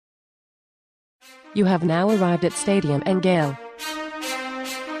You have now arrived at Stadium and Gale.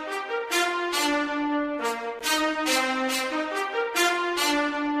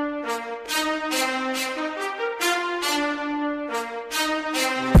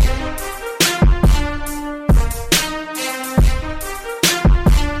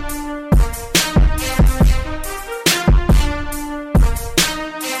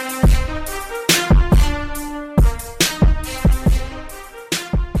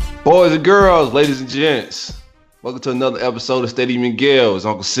 Boys and girls, ladies and gents, welcome to another episode of Stadium and Gale. It's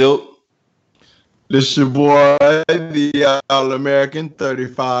Uncle Silk. This your boy, the All-American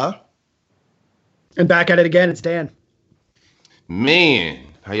 35. And back at it again, it's Dan. Man,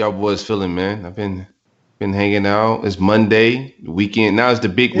 how y'all boys feeling, man? I've been hanging out. It's Monday, the weekend. Now it's the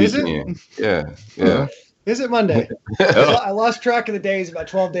big weekend. Yeah. Is it Monday? I lost track of the days about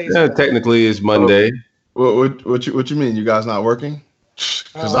 12 days ago. Technically it's Monday. What you mean? You guys not working?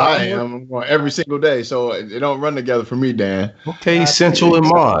 Because I am every single day, so it don't run together for me, Dan. Okay, Central and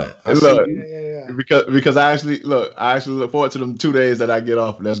Mod. Look, because I actually look forward to them 2 days that I get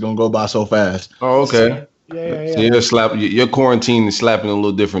off. That's gonna go by so fast. Oh, okay. Yeah. So your quarantine is slapping a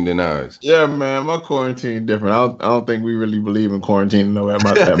little different than ours. Yeah, man, my quarantine different. I don't think we really believe in quarantine at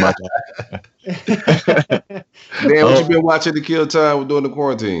my job. Dan, what you been watching to kill time during the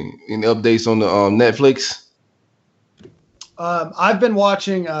quarantine? Any updates on the Netflix? I've been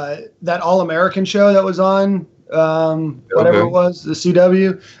watching that All-American show that was on, whatever it was, the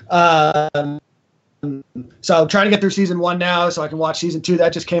CW. So I'm trying to get through season 1 now so I can watch season 2.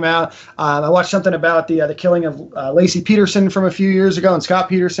 That just came out. I watched something about the killing of Lacey Peterson from a few years ago and Scott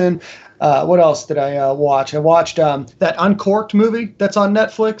Peterson. What else did I watch? I watched that Uncorked movie that's on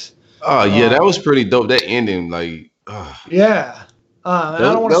Netflix. Oh, yeah, that was pretty dope. That ending, like... Yeah. And I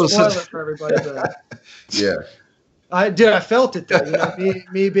don't want to spoil it for everybody. But yeah. I felt it though,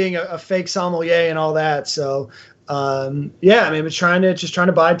 me being a fake sommelier and all that. So, it's trying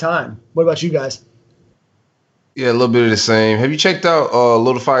to bide time. What about you guys? Yeah, a little bit of the same. Have you checked out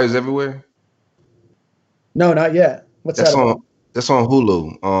Little Fires Everywhere? No, not yet. What's that about? That's on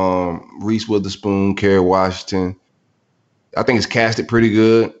Hulu. Reese Witherspoon, Kerry Washington. I think it's casted pretty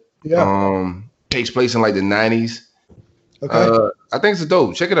good. Yeah. Takes place in like the 90s. Okay. I think it's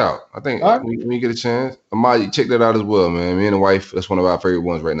dope. Check it out. I think when you get a chance, Amadi, check that out as well, man. Me and the wife, that's one of our favorite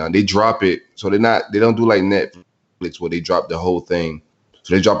ones right now. They drop it, so they don't do like Netflix where they drop the whole thing.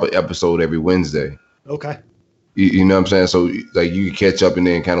 So they drop an episode every Wednesday. Okay. You know what I'm saying? So like you can catch up and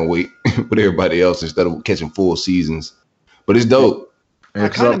then kind of wait with everybody else instead of catching full seasons. But it's dope. I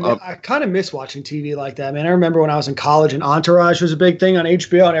kind of miss watching TV like that, man. I remember when I was in college and Entourage was a big thing on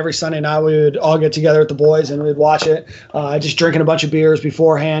HBO, and every Sunday night we would all get together with the boys and we'd watch it, just drinking a bunch of beers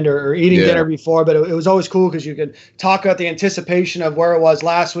beforehand or eating dinner before. But it was always cool because you could talk about the anticipation of where it was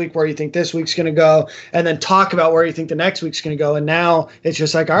last week, where you think this week's going to go, and then talk about where you think the next week's going to go. And now it's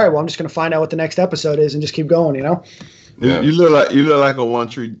just like, all right, well, I'm just going to find out what the next episode is and just keep going, you know? Yeah. You look like a One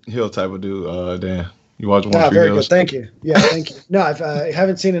Tree Hill type of dude, Dan. You watch One Tree very Hill? Good. Thank you. Yeah, thank you. No, I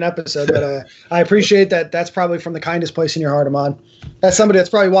haven't seen an episode, but I appreciate that. That's probably from the kindest place in your heart, Ahmad. That's somebody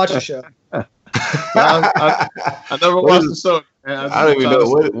that's probably watched the show. I never watched the show. I don't even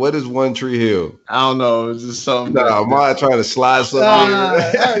know. What is One Tree Hill? I don't know. It's just something. Nah, Ahmad trying to slide something. All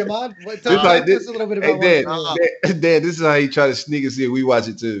right, Ahmad. Tell us a little bit about Dan, this is how he try to sneak and see if we watch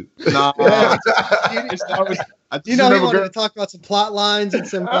it too. Nah. He wanted to talk about some plot lines and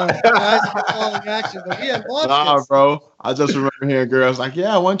some guys following action, but we hadn't watched it. Bro. I just remember hearing girls like,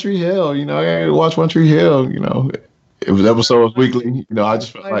 yeah, One Tree Hill. I watch One Tree Hill. It was episodes weekly. I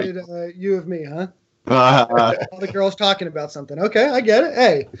just felt like you of me, huh? All the girls talking about something. Okay, I get it.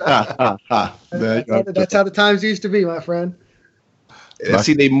 Hey, that's how the times used to be, my friend.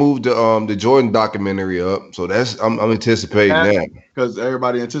 See, they moved the Jordan documentary up, so I'm anticipating that because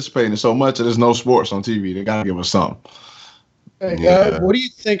everybody anticipating it so much that there's no sports on TV. They gotta give us something. Hey, what do you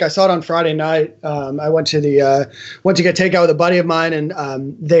think? I saw it on Friday night. I went to get takeout with a buddy of mine,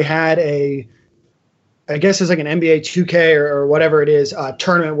 and they had I guess it's like an NBA 2K or whatever it is,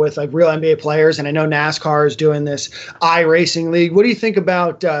 tournament with like real NBA players. And I know NASCAR is doing this iRacing league. What do you think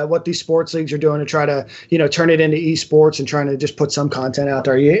about what these sports leagues are doing to try to, turn it into esports and trying to just put some content out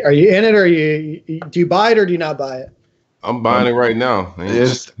there? Are you in it, or do you buy it or do you not buy it? I'm buying it right now.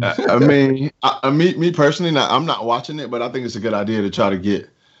 Yes. Me personally, I'm not watching it, but I think it's a good idea to try to get,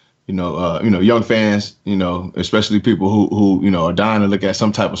 young fans, especially people who are dying to look at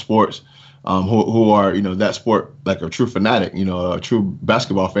some type of sports. Who are that sport like a true fanatic, a true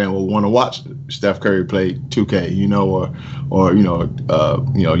basketball fan will want to watch Steph Curry play 2K, or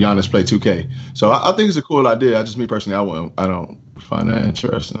Giannis play 2K. So I think it's a cool idea. Me personally, I don't find that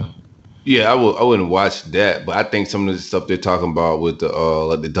interesting. Yeah, I wouldn't watch that, but I think some of the stuff they're talking about with the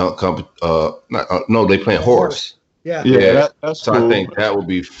like the dunk comp, no, they playing horse. Yeah. That's so cool. I think that would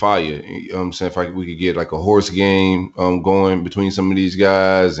be fire. You know what I'm saying, if we could get like a horse game going between some of these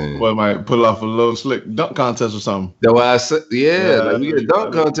guys, and well, might pull off a little slick dunk contest or something. that's why I said, like we get a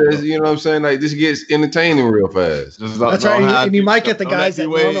dunk contest. You know what I'm saying? Like this gets entertaining real fast. That's right, and you might get the guys that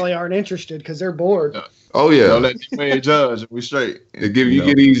normally aren't interested because they're bored. Oh yeah, don't let D-Wade judge. We straight. You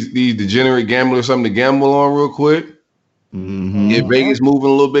get these degenerate gamblers something to gamble on real quick. Mm-hmm. Get Vegas moving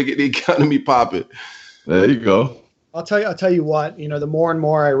a little bit, get the economy popping. There you go. I'll tell you what, the more and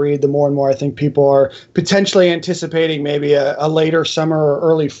more I read, the more and more I think people are potentially anticipating maybe a later summer or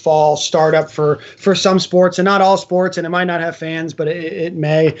early fall startup for some sports, and not all sports, and it might not have fans, but it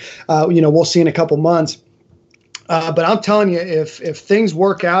may. We'll see in a couple months. But I'm telling you, if things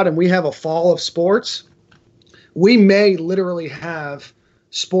work out and we have a fall of sports, we may literally have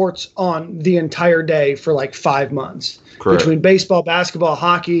sports on the entire day for like 5 months. Correct. Between baseball, basketball,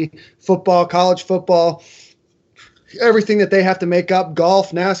 hockey, football, college football, everything that they have to make up,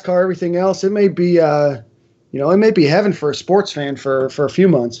 golf, NASCAR, everything else. It may be, it may be heaven for a sports fan for a few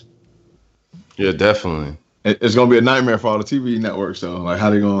months. Yeah, definitely. It's gonna be a nightmare for all the TV networks, though. Like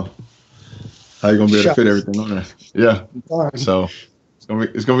how you gonna be able to fit everything on there? Yeah. So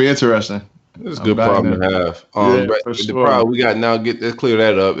it's gonna be interesting. It's a good problem to have. The problem we got now, let's clear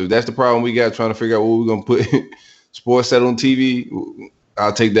that up. If that's the problem we got, trying to figure out what we're gonna put sports set on TV,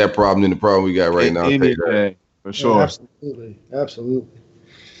 I'll take that problem than the problem we got right now. For sure. Yeah, absolutely.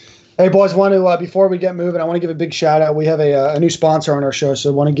 Hey, boys, before we get moving, I want to give a big shout out. We have a new sponsor on our show,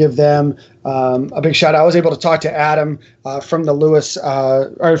 so I want to give them a big shout out. I was able to talk to Adam from the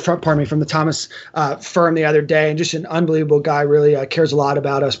from the Thomas firm the other day, and just an unbelievable guy. Really cares a lot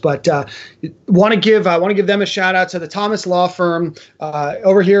about us. But want to give them a shout out to the Thomas Law Firm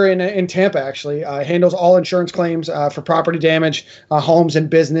over here in Tampa. Actually, handles all insurance claims for property damage, homes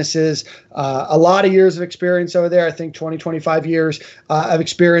and businesses. A lot of years of experience over there. I think 25 years of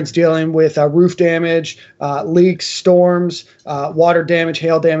experience dealing with roof damage, leaks, storms, water damage,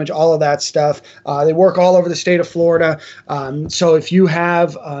 hail damage, all of that stuff. They work all over the state of Florida. So if you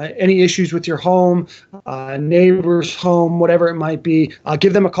have any issues with your home, neighbor's home, whatever it might be,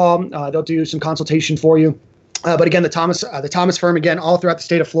 give them a call. They'll do some consultation for you. But again, the Thomas firm, again, all throughout the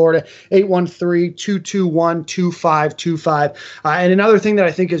state of Florida, 813-221-2525. And another thing that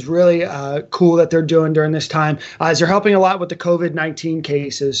I think is really cool that they're doing during this time is they're helping a lot with the COVID-19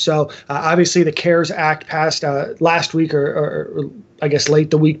 cases. So obviously the CARES Act passed last week or I guess late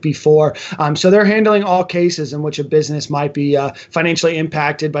the week before. So they're handling all cases in which a business might be financially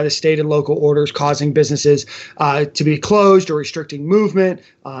impacted by the state and local orders causing businesses to be closed or restricting movement,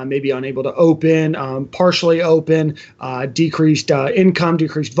 maybe unable to open, partially open, decreased income,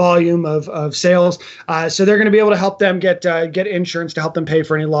 decreased volume of sales. So they're going to be able to help them get insurance to help them pay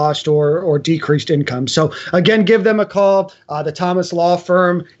for any lost or decreased income. So again, give them a call. The Thomas Law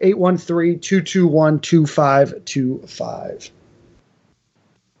Firm, 813-221-2525.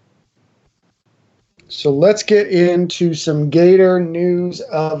 So let's get into some Gator news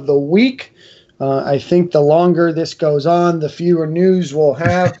of the week. I think the longer this goes on, the fewer news we'll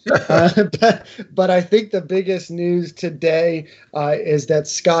have. But I think the biggest news today is that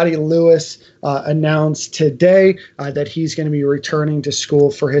Scotty Lewis announced today that he's going to be returning to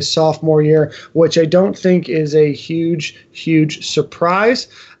school for his sophomore year, which I don't think is a huge surprise.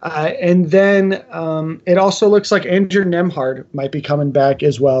 And then it also looks like Andrew Nemhard might be coming back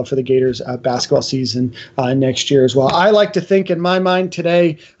as well for the Gators basketball season next year as well. I like to think in my mind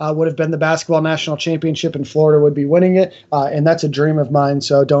today would have been the basketball national championship, and Florida would be winning it. And that's a dream of mine.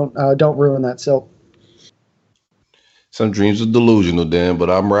 So don't ruin that, Silk. Some dreams are delusional, Dan, but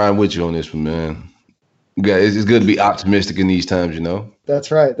I'm riding with you on this one, man. It's good to be optimistic in these times,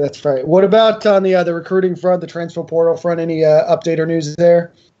 That's right. What about on the recruiting front, the transfer portal front? Any update or news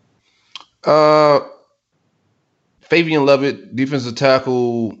there? Fabian Lovett, defensive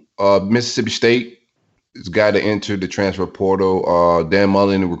tackle, Mississippi State, is a guy that entered the transfer portal. Dan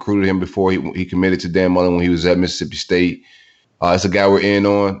Mullen recruited him before he committed to Dan Mullen when he was at Mississippi State. It's a guy we're in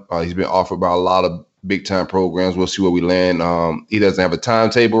on. He's been offered by a lot of big-time programs. We'll see where we land. He doesn't have a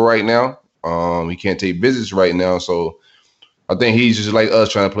timetable right now. He can't take visits right now. So I think he's just like us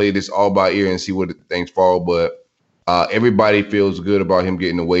trying to play this all by ear and see where things fall. But everybody feels good about him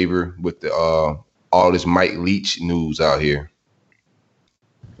getting a waiver with the all this Mike Leach news out here.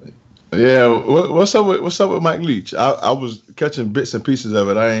 Yeah, what's up with Mike Leach? I was catching bits and pieces of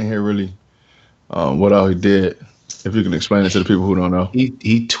it. I ain't hear really what all he did. If you can explain it to the people who don't know.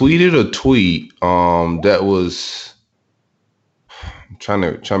 He tweeted a tweet that was, I'm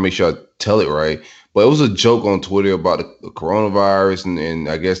trying to make sure I tell it right. But it was a joke on Twitter about the coronavirus, and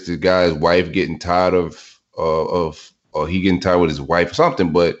I guess the guy's wife getting tired or he getting tired with his wife or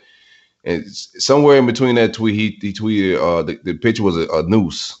something. But somewhere in between that tweet, he tweeted the picture was a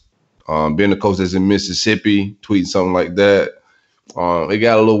noose. Being a coach that's in Mississippi, tweeting something like that. It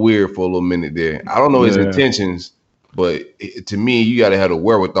got a little weird for a little minute there. I don't know his intentions, but to me, you got to have the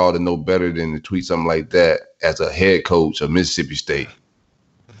wherewithal to know better than to tweet something like that as a head coach of Mississippi State.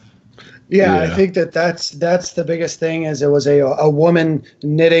 Yeah, I think that's the biggest thing. Is it was a woman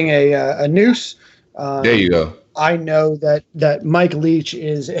knitting a noose. There you go. I know that Mike Leach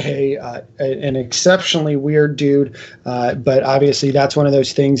is an exceptionally weird dude, but obviously that's one of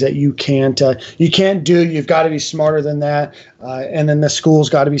those things that you can't do. You've got to be smarter than that, and then the school's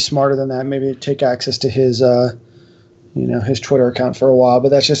got to be smarter than that. Maybe take access to his his Twitter account for a while, but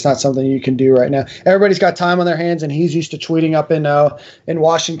that's just not something you can do right now. Everybody's got time on their hands, and he's used to tweeting up in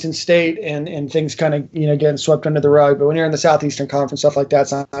Washington State and things kind of getting swept under the rug. But when you're in the Southeastern Conference, stuff like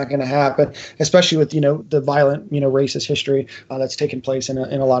that's not going to happen, especially with the violent racist history that's taken place in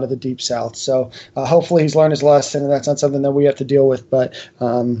a lot of the Deep South. So hopefully he's learned his lesson, and that's not something that we have to deal with. But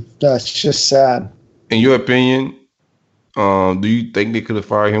that's just sad. In your opinion, do you think they could have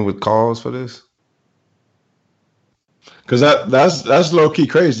fired him with cause for this? Because that's low key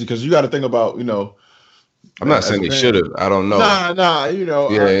crazy. Because you got to think about I'm not saying they should have. I don't know. Nah. Yeah, you know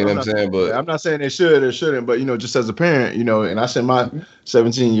what I'm saying. But I'm not saying they should or shouldn't. But just as a parent, and I sent my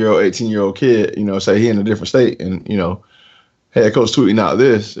 17-year-old, 18-year-old kid, say he in a different state, and head coach tweeting out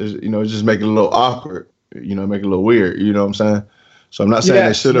this, just make it a little awkward, make it a little weird. You know what I'm saying? So I'm not saying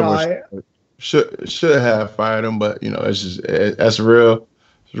they should have or should have fired him, but it's just it's real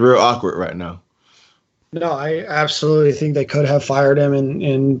awkward right now. No, I absolutely think they could have fired him,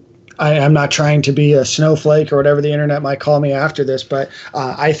 and I'm not trying to be a snowflake or whatever the internet might call me after this, but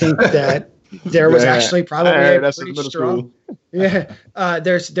I think that there was actually probably a pretty strong.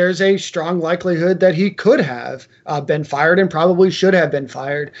 There's a strong likelihood that he could have been fired and probably should have been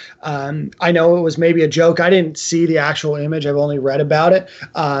fired. I know it was maybe a joke. I didn't see the actual image. I've only read about it.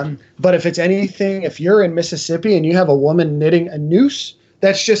 But if it's anything, if you're in Mississippi and you have a woman knitting a noose,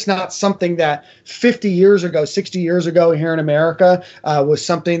 that's just not something that 50 years ago, 60 years ago here in America was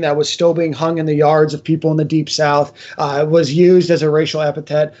something that was still being hung in the yards of people in the Deep South, was used as a racial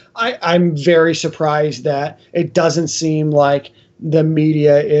epithet. I'm very surprised that it doesn't seem like the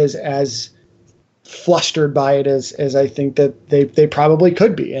media is as flustered by it as I think that they probably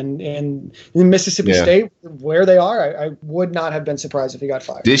could be. And in Mississippi State, where they are, I would not have been surprised if he got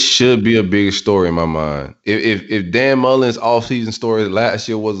fired. This should be a bigger story in my mind. If Dan Mullen's offseason story last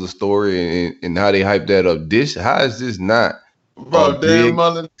year was a story and how they hyped that up, how is this not a Dan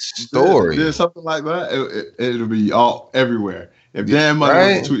Mullen story? Did something like that, it'll be everywhere. If Dan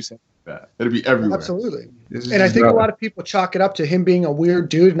Mullen was to tweet something like that, it'll be everywhere. Absolutely. And I think a lot of people chalk it up to him being a weird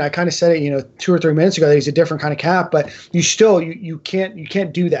dude. And I kind of said it, 2 or 3 minutes ago, that he's a different kind of cat. But you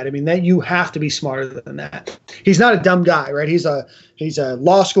can't do that. I mean, that you have to be smarter than that. He's not a dumb guy, right? He's a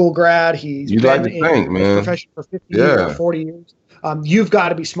law school grad. He's been in the profession for 50 years or 40 years. You've got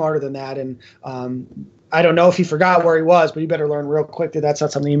to be smarter than that. And I don't know if he forgot where he was, but you better learn real quick that that's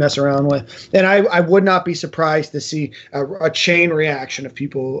not something you mess around with. And I would not be surprised to see a chain reaction of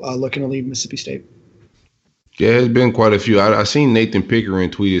people looking to leave Mississippi State. Yeah, there's been quite a few. I seen Nathan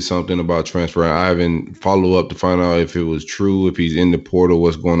Pickering tweeted something about transfer. I haven't followed up to find out if it was true, if he's in the portal,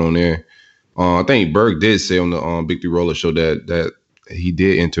 what's going on there. I think Berg did say on the Big 3 Roller Show that he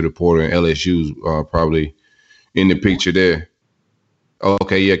did enter the portal, and LSU's probably in the picture there.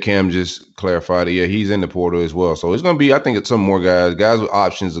 Okay, yeah, Cam just clarified it. Yeah, he's in the portal as well. So it's going to be, I think, some more guys with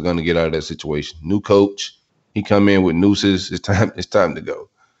options are going to get out of that situation. New coach, he come in with nooses. It's time to go.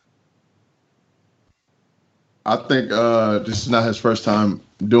 I think this is not his first time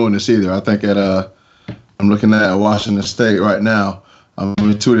doing this either. I think I'm looking at Washington State right now. I'm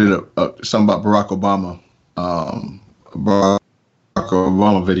going to tweet something about Barack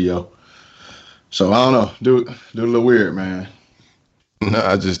Obama video. So I don't know. Do a little weird, man. No,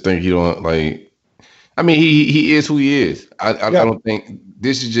 I just think he don't like. I mean, he is who he is. I don't think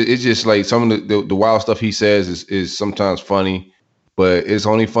this is just. It's just like some of the wild stuff he says is sometimes funny. But it's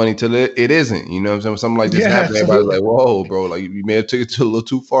only funny till it isn't. You know what I'm saying? Something like this happened. Everybody's like, whoa, bro. Like, you may have took it a little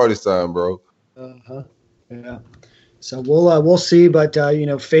too far this time, bro. Yeah. So we'll see. But,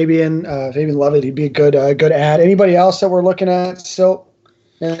 Fabian Lovett, he'd be a good ad. Anybody else that we're looking at still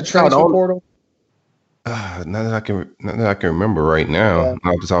in the transfer portal? Not that I can remember right now,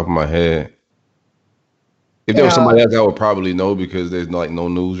 off the top of my head. If there was somebody else, I would probably know because there's like no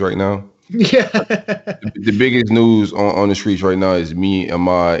news right now. Yeah. The biggest news on the streets right now is me and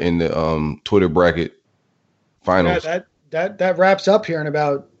Memaw in the Twitter bracket finals. Yeah, that wraps up here in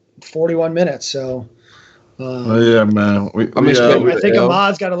about 41 minutes. So. Yeah, man. I think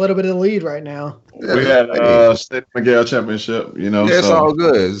Ahmad's got a little bit of the lead right now. We had State Miguel Championship, Yeah, it's all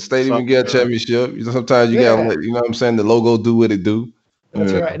good. State Miguel Championship. Sometimes you gotta let, you know what I'm saying, the logo do what it do.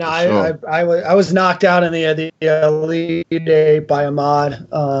 That's right. No, I was knocked out in the Elite Eight by Ahmad.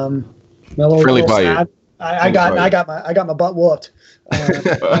 Friendly fire. I got my butt whooped.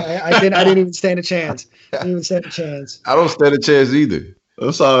 I didn't even stand a chance. I don't stand a chance either.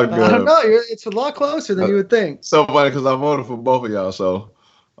 It's all good. I don't know. It's a lot closer than you would think. So funny because I voted for both of y'all. So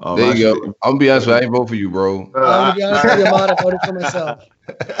there you go. I'm gonna be honest with you. I ain't vote for you, bro. I'm gonna be honest with you, Ahmad. I voted for myself.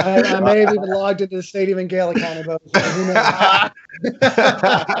 I may have even logged into the Stadium and Gale account and voted for him. Who knows?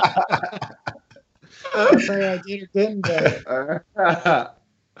 I'm saying I did or didn't, but.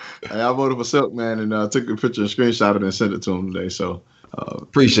 I voted for Silk, man, and took a picture and screenshot it and sent it to him today. So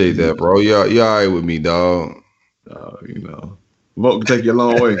appreciate that, bro. You're all right with me, dog. Vote can take you a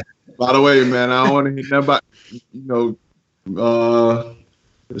long way. By the way, man, I don't want to hear nothing about,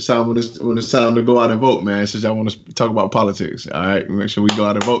 it's time when it's time to go out and vote, man. Since I want to talk about politics, all right? Make sure we go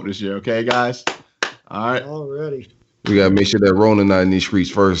out and vote this year, okay, guys? All right. Already. We gotta make sure that Rona not in these streets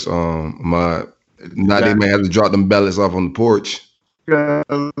first. They may have to drop them ballots off on the porch.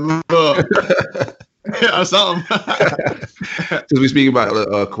 Something. Since we speak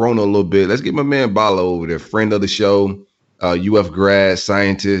about Corona a little bit, let's get my man Bala over there, friend of the show, UF grad,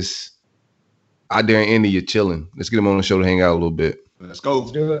 scientist, out there in India chilling. Let's get him on the show to hang out a little bit. Let's go.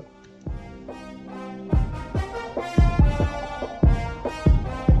 Let's do it.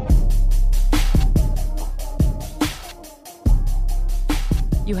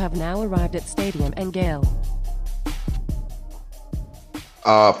 You have now arrived at Stadium and Gale.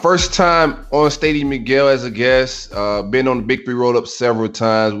 First time on Stadium Miguel as a guest. Been on the Big Three Roll Up several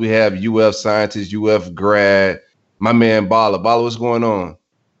times. We have UF scientist, UF grad, my man Bala. Bala, what's going on?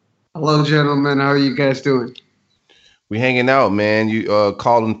 Hello, gentlemen. How are you guys doing? We hanging out, man. You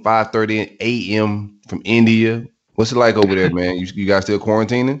calling 5:30 a.m. from India. What's it like over there, man? You guys still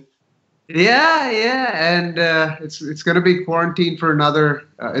quarantining? Yeah, and it's gonna be quarantine for another.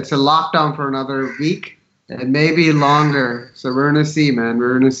 It's a lockdown for another week. And maybe longer. So we're gonna see, man.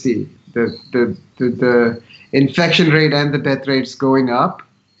 We're gonna see the infection rate and the death rates going up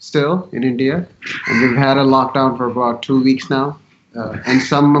still in India, and we've had a lockdown for about 2 weeks now, and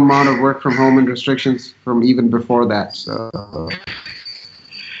some amount of work from home and restrictions from even before that. So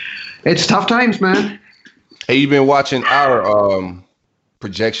it's tough times, man. Hey, you've been watching our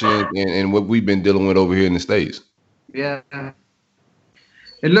projection and what we've been dealing with over here in the States. Yeah.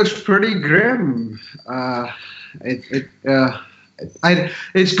 It looks pretty grim. It's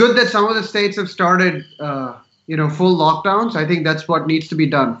good that some of the states have started, full lockdowns. I think that's what needs to be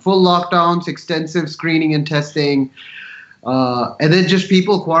done. Full lockdowns, extensive screening and testing, and then just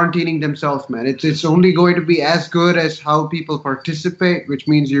people quarantining themselves, man. It's only going to be as good as how people participate, which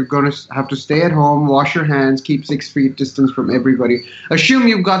means you're going to have to stay at home, wash your hands, keep 6 feet distance from everybody. Assume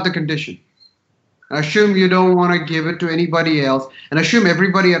you've got the condition. Assume you don't want to give it to anybody else, and assume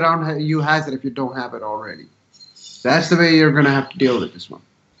everybody around you has it if you don't have it already. That's the way you're going to have to deal with this one.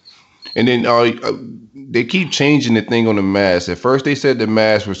 And then they keep changing the thing on the mask. At first, they said the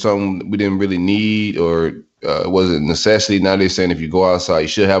masks were something we didn't really need or it wasn't a necessity. Now they're saying if you go outside, you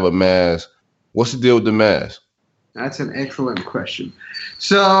should have a mask. What's the deal with the mask? That's an excellent question.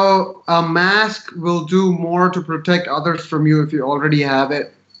 So a mask will do more to protect others from you if you already have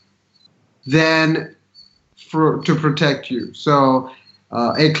it than to protect you. So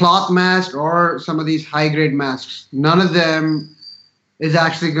a cloth mask or some of these high-grade masks, none of them is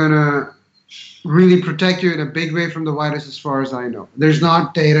actually going to really protect you in a big way from the virus as far as I know. There's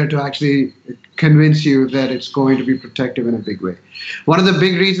not data to actually convince you that it's going to be protective in a big way. One of the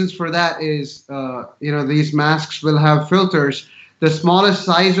big reasons for that is, these masks will have filters. The smallest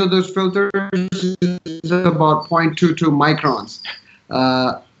size of those filters is about 0.22 microns.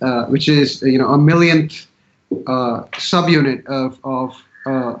 Which is a millionth subunit of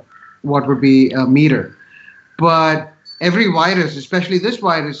what would be a meter. But every virus, especially this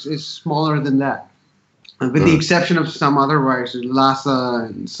virus, is smaller than that. With the exception of some other viruses, Lassa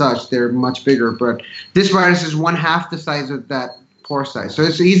and such, they're much bigger. But this virus is 1/2 the size of that pore size. So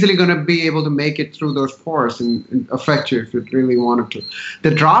it's easily going to be able to make it through those pores and affect you if it really wanted to.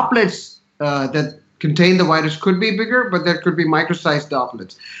 The droplets that contain the virus could be bigger, but there could be micro-sized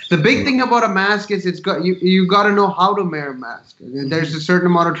droplets. The big thing about a mask is you got to know how to wear a mask. There's a certain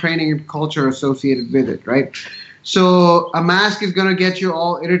amount of training and culture associated with it, right? So a mask is going to get you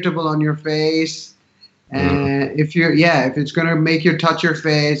all irritable on your face. And if it's going to make you touch your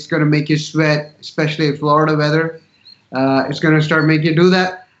face, it's going to make you sweat, especially in Florida weather. It's going to start making you do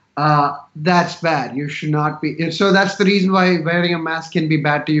that. That's bad. You should not be. So that's the reason why wearing a mask can be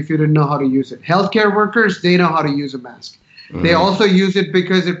bad to you if you didn't know how to use it. Healthcare workers, they know how to use a mask. They also use it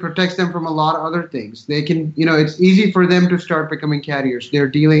because it protects them from a lot of other things. They can, it's easy for them to start becoming carriers. They're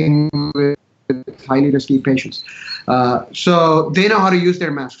dealing with highly risky patients. So they know how to use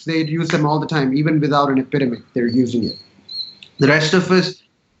their masks. They use them all the time, even without an epidemic. They're using it. The rest of us,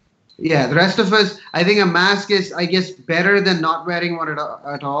 I think a mask is, I guess, better than not wearing one at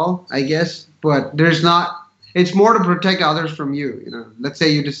all, I guess. But it's more to protect others from you. Let's say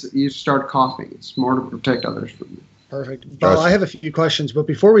you start coughing. It's more to protect others from you. Perfect. Bala, I have a few questions, but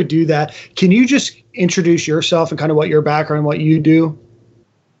before we do that, can you just introduce yourself and kind of what your background, what you do?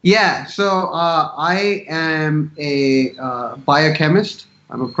 Yeah, so I am a biochemist.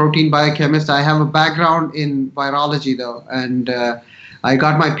 I'm a protein biochemist. I have a background in virology, though, and I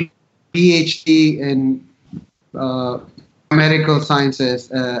got my PhD in medical sciences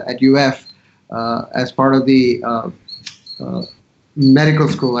at UF as part of the medical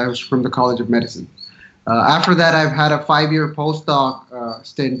school. I was from the College of Medicine. After that, I've had a 5-year postdoc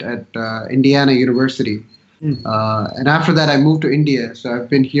stint at Indiana University. And after that, I moved to India. So I've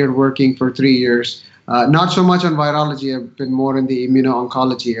been here working for 3 years. Not so much on virology. I've been more in the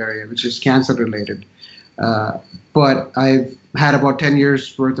immuno-oncology area, which is cancer-related. But I've had about 10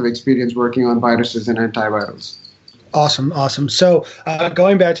 years worth of experience working on viruses and antivirals. Awesome. So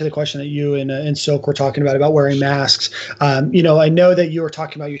going back to the question that you and Silk were talking about wearing masks, I know that you were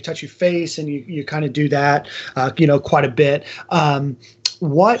talking about you touch your face and you kind of do that, quite a bit.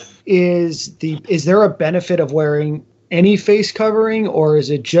 Is there a benefit of wearing any face covering, or is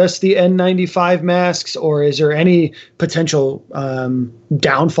it just the N95 masks, or is there any potential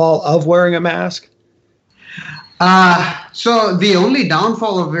downfall of wearing a mask? So the only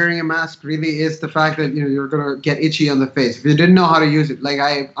downfall of wearing a mask really is the fact that you're gonna get itchy on the face if you didn't know how to use it. Like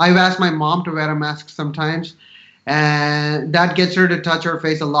I've asked my mom to wear a mask sometimes, and that gets her to touch her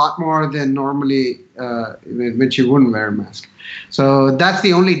face a lot more than normally when she wouldn't wear a mask. So that's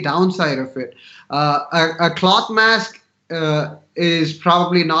the only downside of it. A cloth mask is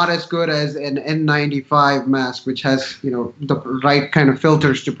probably not as good as an N95 mask, which has the right kind of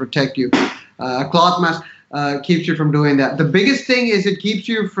filters to protect you. A cloth mask keeps you from doing that. The biggest thing is it keeps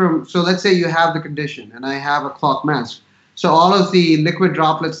you from, so let's say you have the condition and I have a cloth mask. So all of the liquid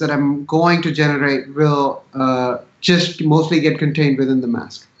droplets that I'm going to generate will just mostly get contained within the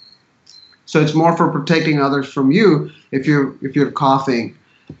mask. So it's more for protecting others from you if you're coughing.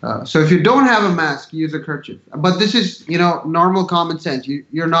 So if you don't have a mask, use a kerchief. But this is, normal common sense.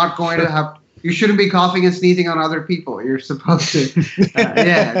 You're not going to have, you shouldn't be coughing and sneezing on other people. You're supposed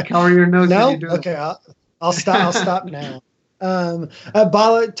to, cover your nose. No? Okay, I'll stop now.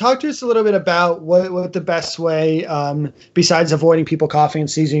 Bala, talk to us a little bit about what the best way, besides avoiding people coughing and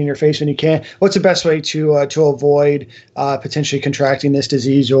sneezing in your face when you can, what's the best way to avoid potentially contracting this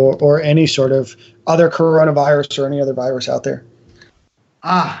disease or any sort of other coronavirus or any other virus out there?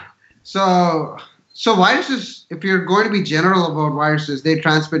 So viruses, if you're going to be general about viruses, they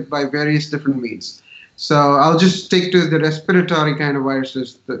transmit by various different means. So I'll just stick to the respiratory kind of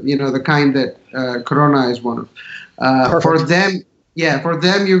viruses, the kind that corona is one of. For them,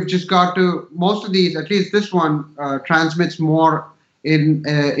 you've just got to, most of these, at least this one, transmits more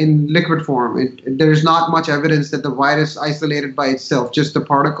in liquid form. There's not much evidence that the virus isolated by itself, just the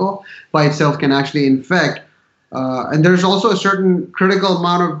particle by itself, can actually infect. And there's also a certain critical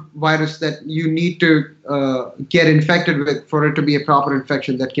amount of virus that you need to get infected with for it to be a proper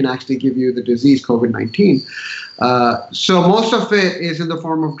infection that can actually give you the disease, COVID-19. So most of it is in the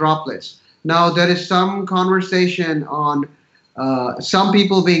form of droplets. Now, there is some conversation on some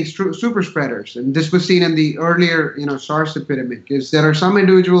people being super spreaders, and this was seen in the earlier, SARS epidemic. Is there are some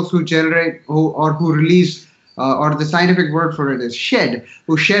individuals who release, or the scientific word for it is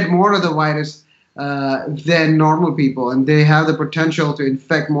who shed more of the virus than normal people, and they have the potential to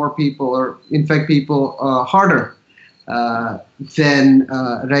infect more people or infect people harder than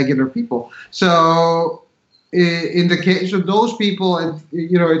regular people. So in the case of those people, and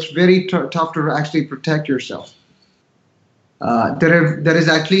it's very tough to actually protect yourself. There has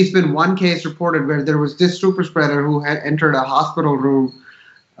at least been one case reported where there was this super spreader who had entered a hospital room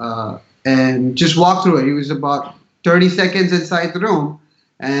and just walked through it. He was about 30 seconds inside the room,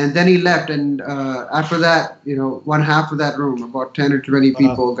 and then he left. And after that, one half of that room, about 10 or 20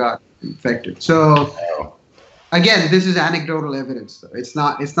 people got infected. So again, this is anecdotal evidence, though. It's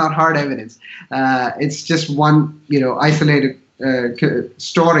not hard evidence. It's just one, isolated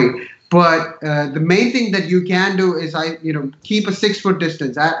story. But the main thing that you can do is keep a 6 foot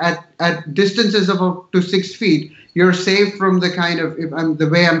distance. At distances of up to 6 feet, you're safe from the kind of, the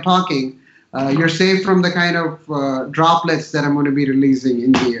way I'm talking, you're safe from the kind of droplets that I'm going to be releasing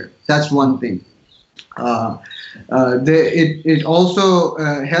in the air. That's one thing. It also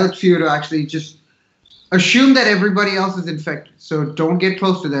helps you to actually just assume that everybody else is infected. So don't get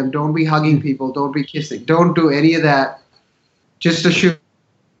close to them. Don't be hugging people. Don't be kissing. Don't do any of that. Just assume.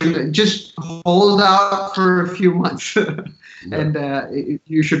 Just hold out for a few months, and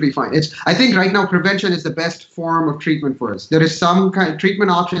you should be fine. I think right now prevention is the best form of treatment for us. There is some kind of treatment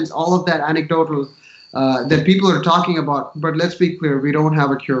options, all of that anecdotal that people are talking about. But let's be clear, we don't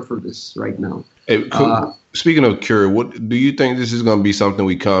have a cure for this right now. Hey, speaking of cure, what do you think this is going to be something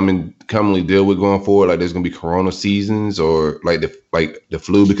we commonly deal with going forward? Like there's going to be corona seasons or like the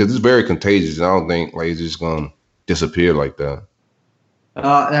flu, because it's very contagious. And I don't think like it's just going to disappear like that.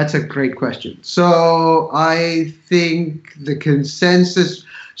 That's a great question. So I think the consensus.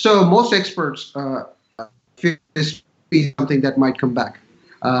 So most experts feel this be something that might come back,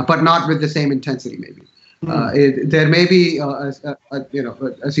 but not with the same intensity. Maybe there may be a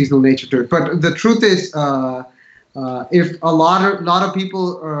seasonal nature to it. But the truth is, if a lot of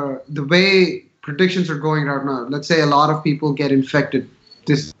people, the way predictions are going right now, let's say a lot of people get infected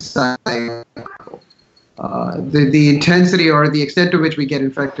this cycle. The intensity or the extent to which we get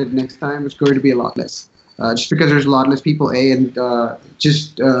infected next time is going to be a lot less. Just because there's a lot less people, and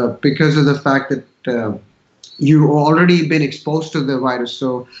just because of the fact that you've already been exposed to the virus,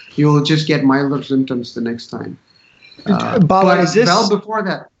 so you'll just get milder symptoms the next time. Bala, is this... Well, before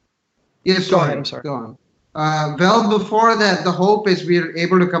that... Yes, go ahead, I'm sorry. Go on. Well, before that, the hope is we're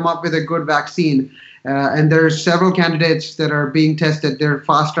able to come up with a good vaccine. And there are several candidates that are being tested. They're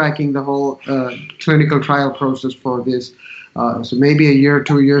fast-tracking the whole clinical trial process for this. So maybe a year,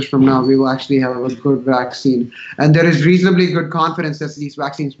 2 years from now, we will actually have a good vaccine. And there is reasonably good confidence that these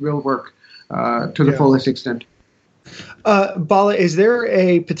vaccines will work to the fullest extent. Bala, is there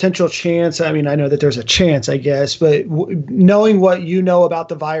a potential chance? I mean, I know that there's a chance, I guess, but knowing what you know about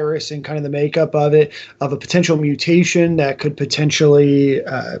the virus and kind of the makeup of it, of a potential mutation that could potentially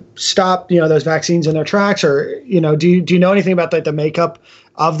stop, those vaccines in their tracks, or, do you know anything about the makeup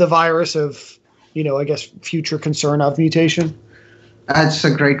of the virus of, I guess, future concern of mutation? That's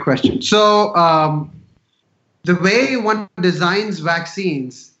a great question. So the way one designs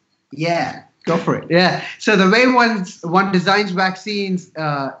vaccines, go for it. Yeah. So the way one designs vaccines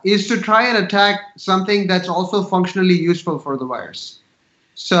is to try and attack something that's also functionally useful for the virus.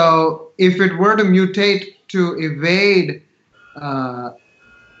 So if it were to mutate to evade, the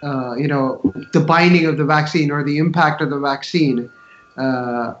binding of the vaccine or the impact of the vaccine,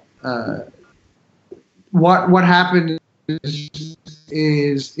 what happens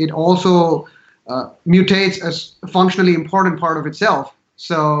is it also mutates a functionally important part of itself.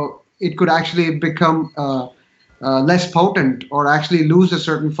 So it could actually become less potent or actually lose a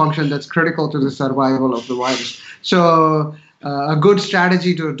certain function that's critical to the survival of the virus. So a good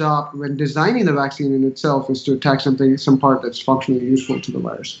strategy to adopt when designing the vaccine in itself is to attack some part that's functionally useful to the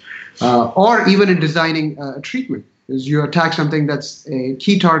virus. Or even in designing a treatment, is you attack something that's a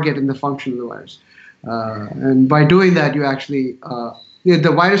key target in the function of the virus. And by doing that, you actually,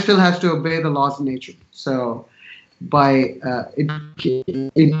 the virus still has to obey the laws of nature. So it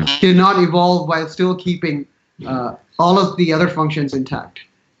cannot evolve while still keeping all of the other functions intact,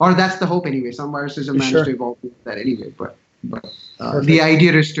 or that's the hope anyway. Some viruses have managed to evolve with that anyway, but the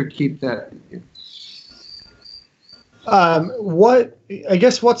idea is to keep that.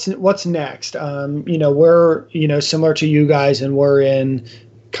 What's next? We're similar to you guys, and we're in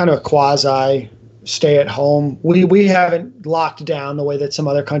kind of a quasi stay at home. We haven't locked down the way that some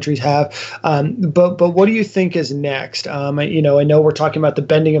other countries have. But what do you think is next? I know we're talking about the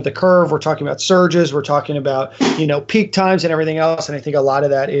bending of the curve. We're talking about surges. We're talking about, peak times and everything else. And I think a lot of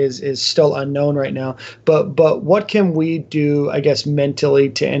that is still unknown right now. But what can we do, I guess, mentally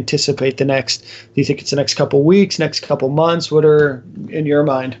to anticipate the next? Do you think it's the next couple weeks, next couple months? What are in your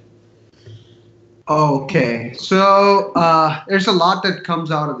mind? Okay, so there's a lot that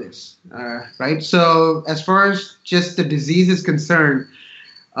comes out of this, right? So as far as just the disease is concerned,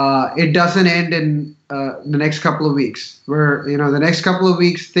 it doesn't end in the next couple of weeks. The next couple of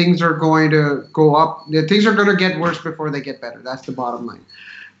weeks, things are going to go up. Things are going to get worse before they get better. That's the bottom line.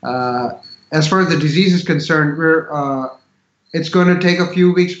 As far as the disease is concerned, it's going to take a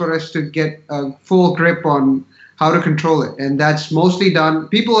few weeks for us to get a full grip on how to control it, and that's mostly done.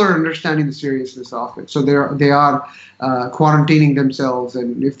 People are understanding the seriousness of it, so they are quarantining themselves,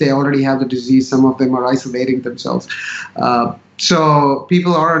 and if they already have the disease, some of them are isolating themselves. So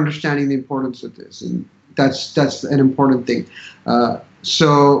people are understanding the importance of this, and that's an important thing.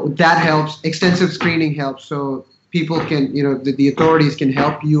 So that helps. Extensive screening helps, so people can, the authorities can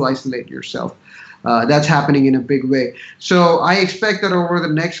help you isolate yourself. That's happening in a big way. So I expect that over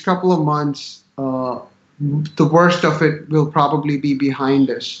the next couple of months, the worst of it will probably be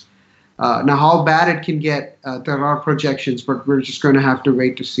behind us. Now, how bad it can get, there are projections, but we're just going to have to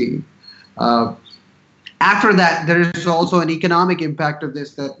wait to see. After that, there is also an economic impact of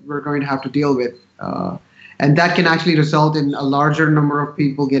this that we're going to have to deal with. And that can actually result in a larger number of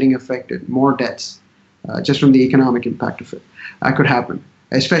people getting affected, more deaths, just from the economic impact of it. That could happen,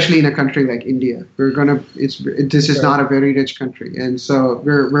 especially in a country like India. This is not a very rich country, and so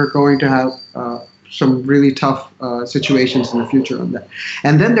we're going to have some really tough situations in the future on that.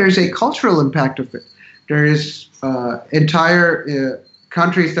 And then there's a cultural impact of it. There is entire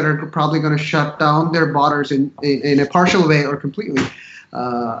countries that are probably going to shut down their borders in a partial way or completely.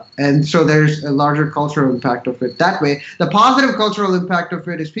 And so there's a larger cultural impact of it that way. The positive cultural impact of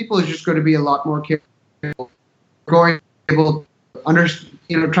it is people are just going to be a lot more careful, going able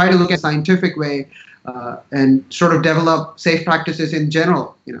to try to look at a scientific way and sort of develop safe practices in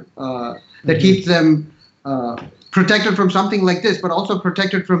general, that keeps them protected from something like this, but also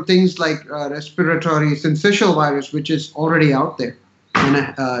protected from things like respiratory syncytial virus, which is already out there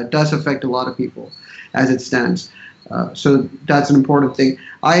and does affect a lot of people as it stands. So that's an important thing.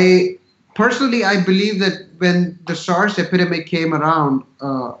 I believe that when the SARS epidemic came around,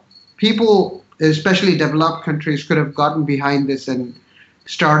 people, especially developed countries, could have gotten behind this and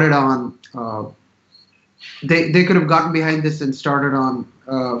started on. They could have gotten behind this and started on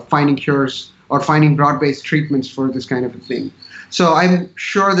finding cures or finding broad-based treatments for this kind of a thing. So I'm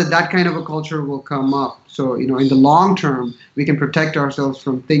sure that kind of a culture will come up. So in the long term, we can protect ourselves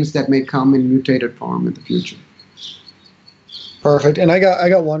from things that may come in mutated form in the future. Perfect. And I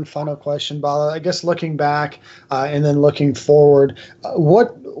got one final question, Bala. I guess looking back and then looking forward,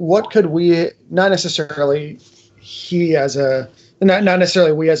 what could we, not necessarily not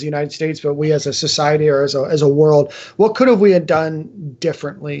necessarily we as the United States, but we as a society or as a world, what could have we had done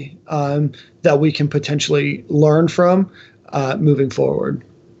differently that we can potentially learn from moving forward?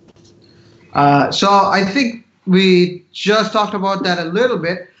 So I think we just talked about that a little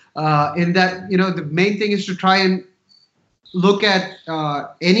bit in that, the main thing is to try and look at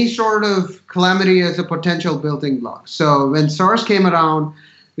any sort of calamity as a potential building block. So when SARS came around,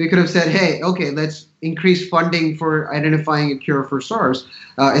 we could have said, hey, okay, let's increase funding for identifying a cure for SARS,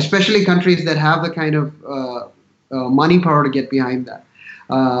 especially countries that have the kind of money power to get behind that.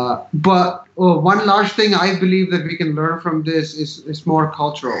 But one large thing I believe that we can learn from this is more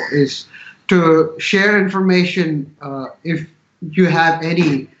cultural, is to share information if you have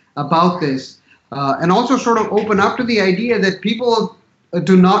any about this. And also sort of open up to the idea that people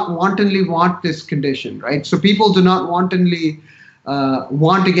do not wantonly want this condition, right? So people do not wantonly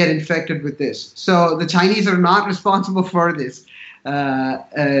want to get infected with this. So the Chinese are not responsible for this,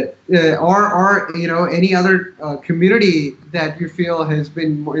 or any other community that you feel has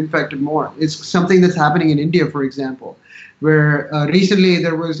been infected more. It's something that's happening in India, for example, where recently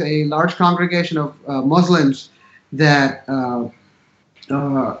there was a large congregation of Muslims that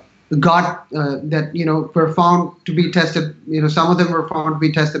were found to be tested, some of them were found to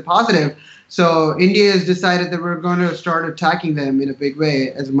be tested positive. So India has decided that we're going to start attacking them in a big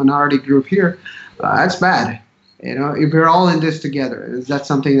way as a minority group here. That's bad. If we're all in this together, that's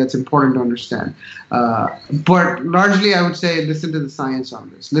something that's important to understand. But largely, I would say listen to the science on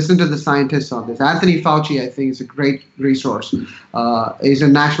this. Listen to the scientists on this. Anthony Fauci, I think, is a great resource. He's a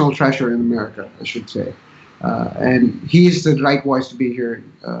national treasure in America, I should say. And he's the right voice to be here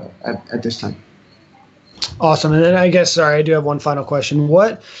at this time. Awesome. And then I guess, sorry, I do have one final question.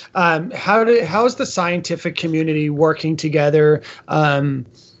 How is the scientific community working together?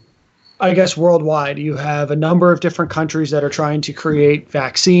 I guess worldwide, you have a number of different countries that are trying to create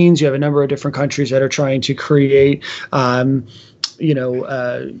vaccines. You have a number of different countries that are trying to create, I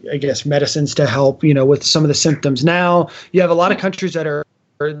guess medicines to help, with some of the symptoms. Now you have a lot of countries that are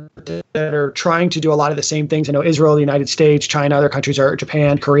trying to do a lot of the same things. I know Israel, the United States, China, other countries are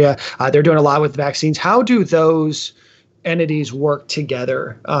Japan, Korea. They're doing a lot with vaccines. How do those entities work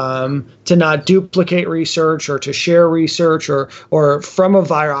together to not duplicate research or to share research or from a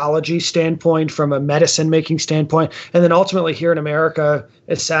virology standpoint, from a medicine making standpoint, and then ultimately here in America,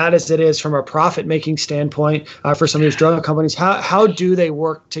 as sad as it is from a profit making standpoint for some of these drug companies, how do they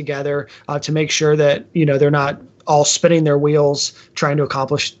work together to make sure that they're not all spinning their wheels trying to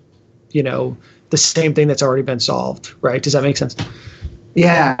accomplish, the same thing that's already been solved, right? Does that make sense?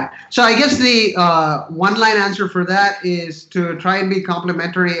 Yeah. So I guess the one-line answer for that is to try and be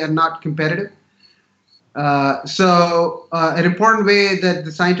complementary and not competitive. So an important way that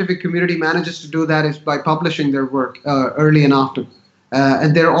the scientific community manages to do that is by publishing their work early and often.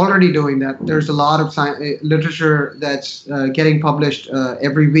 And they're already doing that. There's a lot of literature that's getting published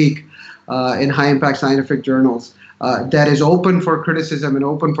every week in high-impact scientific journals that is open for criticism and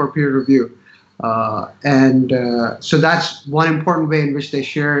open for peer review. So that's one important way in which they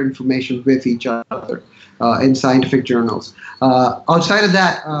share information with each other in scientific journals. Outside of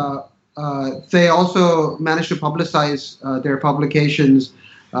that, they also manage to publicize their publications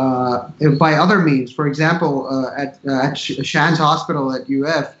by other means. For example, at Shands Hospital at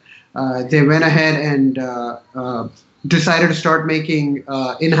UF, they went ahead and decided to start making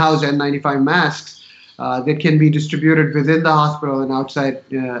in-house N95 masks that can be distributed within the hospital and outside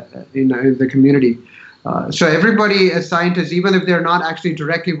in the community. So everybody as scientists, even if they're not actually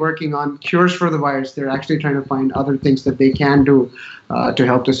directly working on cures for the virus, they're actually trying to find other things that they can do to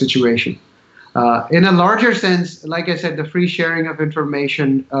help the situation. In a larger sense, like I said, the free sharing of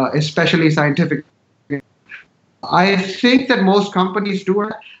information, especially scientific, I think that most companies do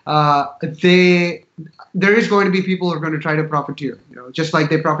it. There is going to be people who are going to try to profiteer, just like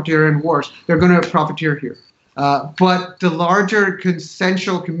they profiteer in wars. They're going to profiteer here. But the larger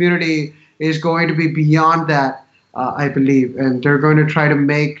consensual community is going to be beyond that, I believe, and they're going to try to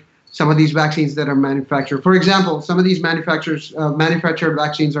make some of these vaccines that are manufactured. For example, some of these manufactured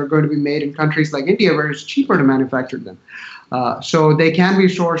vaccines are going to be made in countries like India, where it's cheaper to manufacture them. So they can be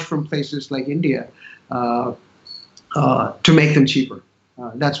sourced from places like India to make them cheaper.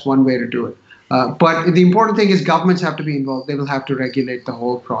 That's one way to do it. But the important thing is governments have to be involved. They will have to regulate the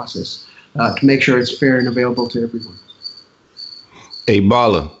whole process to make sure it's fair and available to everyone. Hey,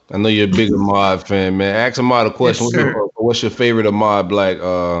 Bala, I know you're a big Ahmad fan, man. Ask Ahmad a question. Yes, What's your favorite Ahmad Black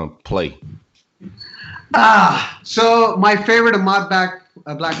play? So my favorite Ahmad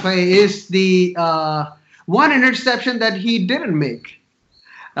Black play is the one interception that he didn't make.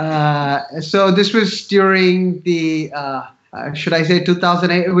 So this was during the, should I say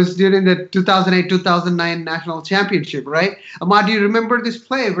 2008? It was during the 2008-2009 national championship, right? Ahmad, do you remember this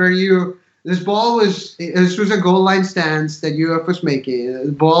play where this was a goal line stance that UF was making.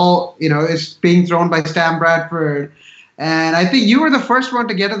 The ball, is being thrown by Stan Bradford. And I think you were the first one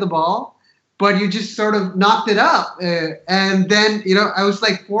to get to the ball, but you just sort of knocked it up. And then, I was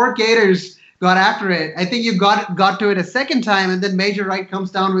like 4 Gators got after it. I think you got to it a second time, and then Major Wright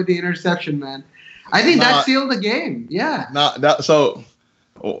comes down with the interception, man. I think that sealed the game. Yeah.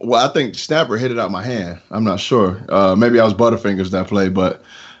 I think Snapper hit it out my hand. I'm not sure. Maybe I was Butterfingers that play, but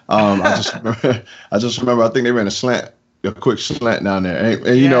I just remember. I think they ran a quick slant down there,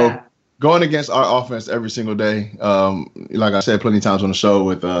 and going against our offense every single day. Like I said plenty of times on the show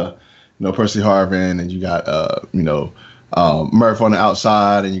with Percy Harvin, and you got Murph on the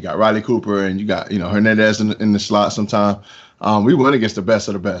outside, and you got Riley Cooper, and you got Hernandez in the slot. Sometime we went against the best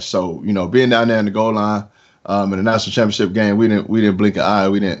of the best. So being down there in the goal line in the national championship game, we didn't blink an eye.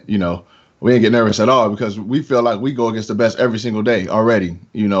 We didn't get nervous at all because we feel like we go against the best every single day already,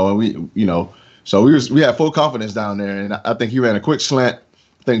 and so we had full confidence down there. And I think he ran a quick slant.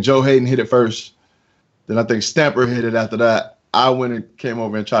 I think Joe Hayden hit it first. Then I think Stamper hit it after that. I went and came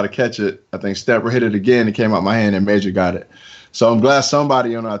over and tried to catch it. I think Stamper hit it again. It came out my hand and Major got it. So I'm glad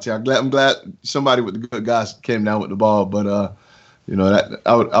somebody on our team. I'm glad somebody with the good guys came down with the ball. But that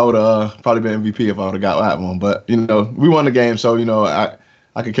I would probably been MVP if I would have got that one. But we won the game, so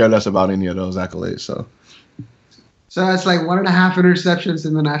I could care less about any of those accolades. So it's like 1.5 interceptions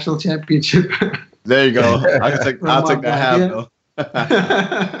in the national championship. There you go. I'll take that half though.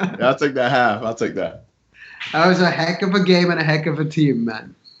 Yeah, I'll take that half. I'll take that. That was a heck of a game and a heck of a team,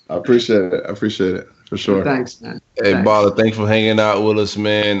 man. I appreciate it for sure. Thanks, man. Hey, Bala, thanks for hanging out with us,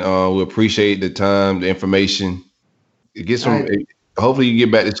 man. We appreciate the time, the information. Hopefully you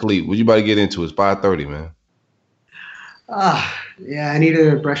get back to sleep. What you about to get into? It's 5:30, man. Yeah, I need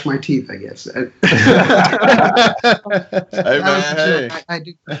to brush my teeth, I guess. Hey, man, I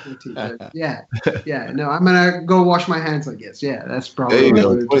do brush my teeth. Yeah. No, I'm going to go wash my hands, I guess. Yeah, that's probably. There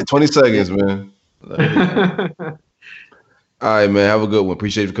you go. 20 seconds, man. All right, man. Have a good one.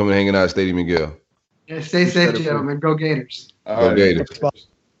 Appreciate you for coming and hanging out at Stadium Miguel. Yeah, stay safe, gentlemen. Go Gators. Go Gators.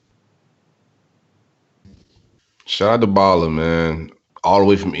 Shout out to Bala, man. All the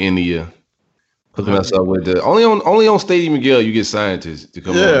way from India. Hooking us up with the only on Stadium Miguel you get scientists to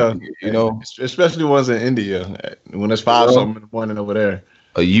come on. Especially ones in India when it's 5 something in the morning over there.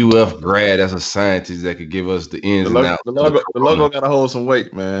 a UF grad that's a scientist that could give us the ins and outs. The logo got to hold some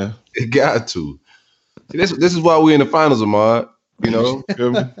weight, man. It got to. See, this is why we're in the finals, Ahmad. You know?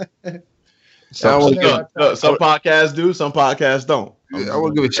 Some podcasts do, some podcasts don't. I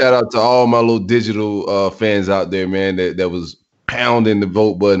want to give a shout out to all my little digital fans out there, man, that was pounding the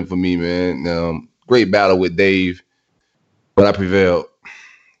vote button for me, man. Great battle with Dave, but I prevailed.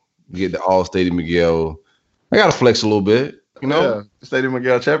 Get the All Stadium Miguel. I got to flex a little bit, you know? Yeah, Stadium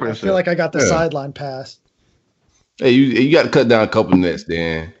Miguel championship. I feel like I got the sideline pass. Hey, you got to cut down a couple nets,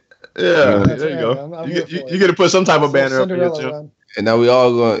 Dan. Yeah, there you go. You got to put some type of banner up here, too. And now we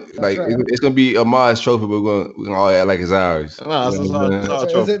all going it's gonna be Ahmad's trophy, but we're gonna all act like it's ours.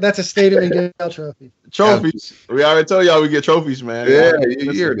 That's a Stadium Miguel trophy. Trophies. We already told y'all we get trophies, man. Yeah,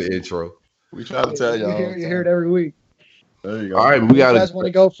 you hear the intro. We try to tell y'all. You hear it every week. There you go. All right, you guys want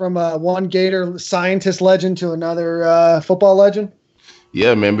to go from one Gator scientist legend to another football legend?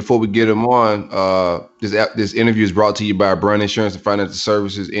 Yeah, man. Before we get him on, this interview is brought to you by Brown Insurance and Financial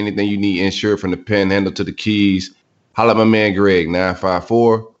Services. Anything you need insured from the Panhandle to the Keys. Holla at my man Greg,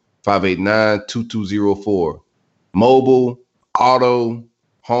 954-589-2204. Mobile, auto,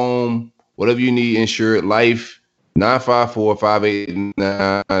 home, whatever you need insured, life,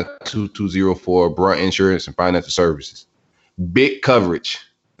 954-589-2204. Brunt Insurance and Financial Services. Big coverage.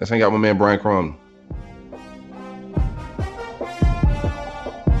 Let's hang out with my man Brian Crum.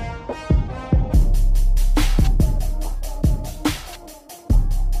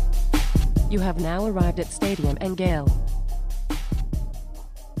 You have now arrived at Stadium and Gale.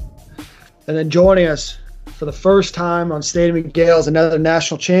 And then joining us for the first time on Stadium and Gale is another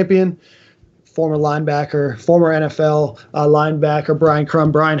national champion, former linebacker, former NFL linebacker, Brian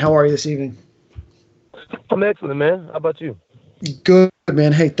Crum. Brian, how are you this evening? I'm excellent, man. How about you? Good,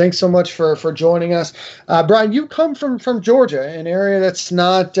 man. Hey, thanks so much for joining us. Brian, you come from Georgia, an area that's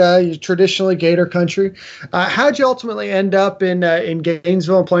not traditionally Gator country. How'd you ultimately end up in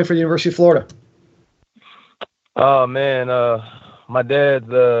Gainesville and playing for the University of Florida? Oh, man. My dad's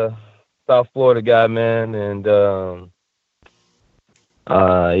a South Florida guy, man, and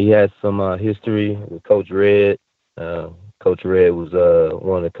he has some history with Coach Red. Coach Red was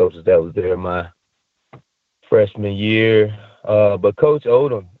one of the coaches that was there my freshman year. But Coach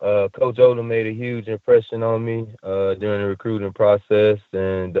Odom made a huge impression on me during the recruiting process,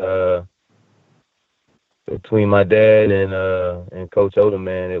 and between my dad and Coach Odom,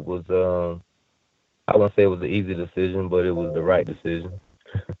 man, it was I wouldn't say it was an easy decision, but it was the right decision.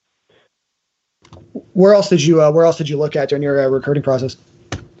 Where else did you look at during your recruiting process?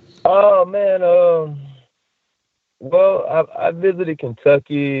 Oh man, well, I visited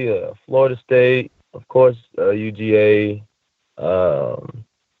Kentucky, Florida State, of course, UGA.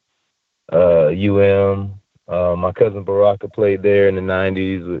 UM. My cousin Baraka played there in the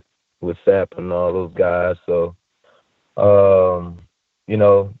 90s with Sapp and all those guys. So, you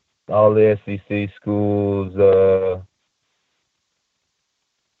know, all the SEC schools.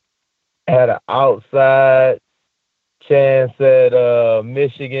 Had an outside chance at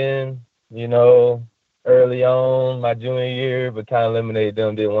Michigan, you know, early on my junior year, but kind of eliminated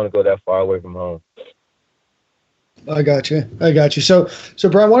them. Didn't want to go that far away from home. I got you. So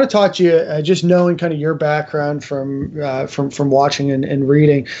Brian, I want to talk to you, just knowing kind of your background from watching and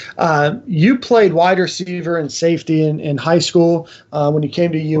reading. You played wide receiver and safety in high school. When you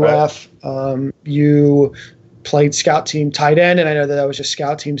came to UF, right. You played scout team tight end, and I know that was just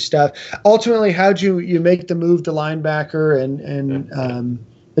scout team stuff. Ultimately, how'd you make the move to linebacker and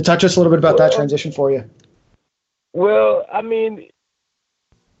talk to us a little bit about that transition for you? Well, I mean,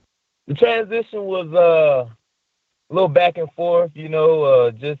 the transition was a little back and forth, you know.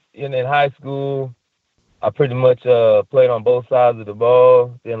 Just in high school, I pretty much played on both sides of the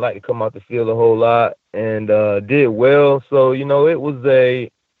ball. Didn't like to come out the field a whole lot, and did well. So, you know, it was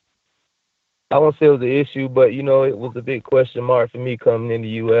I won't say it was an issue, but, you know, it was a big question mark for me coming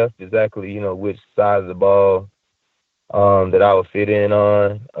into UF, exactly, you know, which side of the ball that I would fit in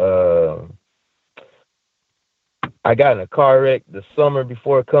on. I got in a car wreck the summer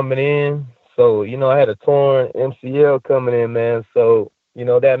before coming in. So, you know, I had a torn MCL coming in, man. So, you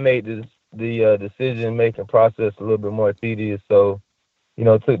know, that made the decision-making process a little bit more tedious. So, you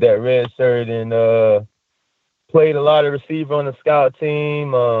know, took that red shirt and played a lot of receiver on the scout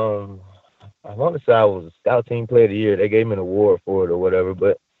team. I want to say I was a scout team player of the year. They gave me an award for it or whatever.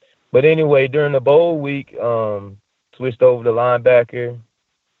 But anyway, during the bowl week, switched over to linebacker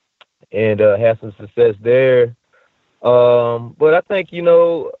and had some success there. But I think, you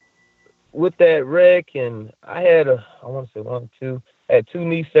know, with that wreck, and I had had 2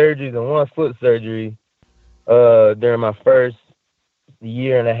 knee surgeries and 1 foot surgery during my first a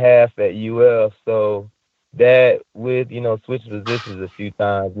year and a half at UF, so that with, switching positions a few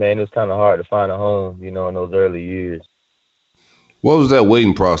times, man, it was kind of hard to find a home, in those early years. What was that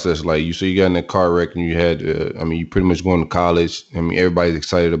waiting process like? You said you got in that car wreck and you had, you pretty much going to college. Everybody's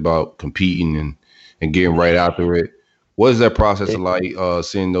excited about competing and getting right after it. What is that process like,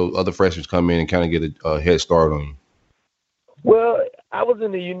 seeing those other freshmen come in and kind of get a head start on you? Well, I was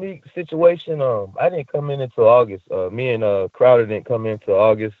in a unique situation. I didn't come in until August. Me and Crowder didn't come in until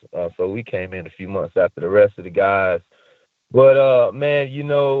August, so we came in a few months after the rest of the guys. But man,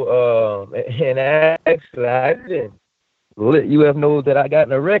 and actually, I didn't let UF know that I got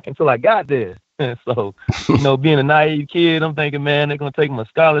in a wreck until I got there. So, being a naive kid, I'm thinking, man, they're gonna take my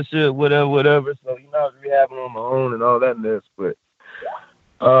scholarship, whatever. So, I was rehabbing on my own and all that mess. But,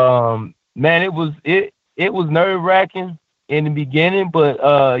 man, it was nerve wracking in the beginning, but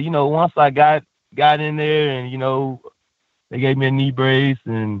once I got in there and they gave me a knee brace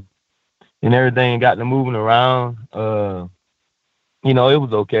and everything and got to moving around, it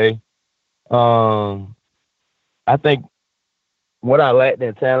was okay. I think what I lacked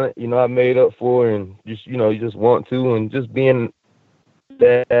in talent, I made up for, and just you just want to, and just being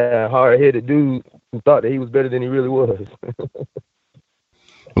that hard-headed dude who thought that he was better than he really was.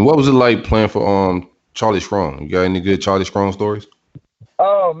 And what was it like playing for Charlie Strong? You got any good Charlie Strong stories?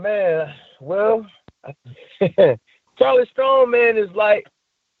 Oh man, well, Charlie Strong, man, is like,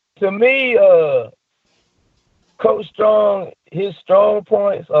 to me, Coach Strong, his strong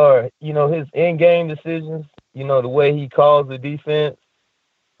points are, his in-game decisions, the way he calls the defense.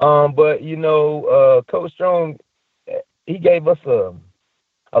 But Coach Strong, he gave us a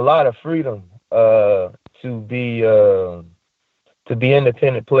lot of freedom to be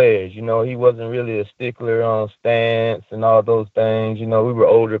independent players. He wasn't really a stickler on stance and all those things. We were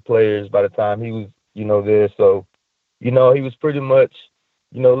older players by the time he was, there. So, he was pretty much,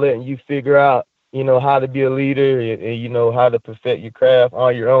 letting you figure out, how to be a leader and how to perfect your craft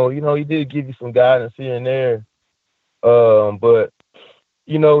on your own. He did give you some guidance here and there. But,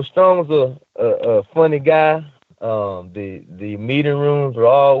 Strong was a funny guy. The meeting rooms were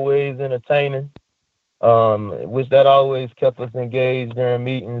always entertaining. Which that always kept us engaged during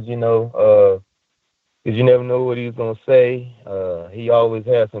meetings, because you never know what he was going to say. He always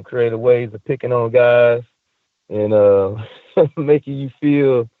had some creative ways of picking on guys and making you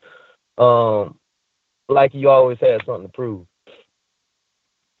feel like you always had something to prove.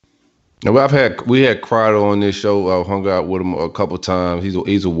 Now we had Crowder on this show. I hung out with him a couple times.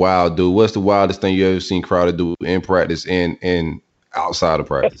 He's a wild dude. What's the wildest thing you ever seen Crowder do in practice and outside of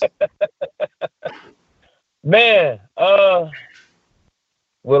practice? Man, well,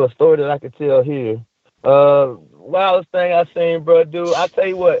 a story that I could tell here. Wildest thing I seen, bro, dude. I tell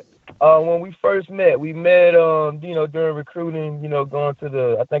you what. When we first met, during recruiting, going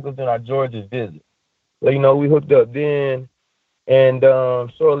to I think it was in our Georgia visit. So, we hooked up then, and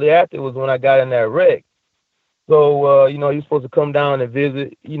shortly after was when I got in that wreck. So, you're supposed to come down and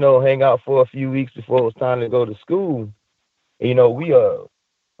visit, hang out for a few weeks before it was time to go to school.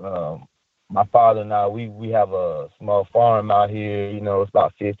 My father and I, we have a small farm out here. It's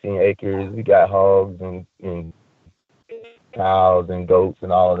about 15 acres. We got hogs and cows and goats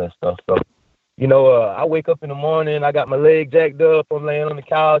and all of that stuff. So, I wake up in the morning, I got my leg jacked up, I'm laying on the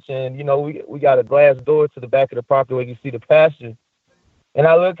couch, and, we got a glass door to the back of the property where you can see the pasture. And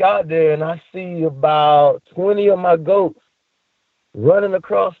I look out there and I see about 20 of my goats running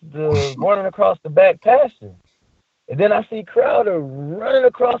across the back pasture. And then I see Crowder running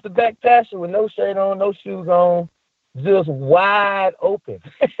across the back pasture with no shirt on, no shoes on, just wide open.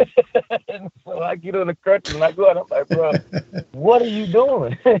 And so I get on the crutch and I go out. I'm like, bro, what are you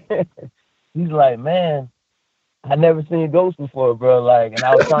doing? He's like, man, I never seen ghosts before, bro. Like, and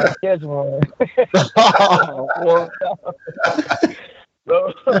I was trying to catch one.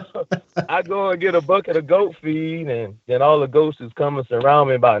 So I go and get a bucket of goat feed, and then all the ghosts is coming surround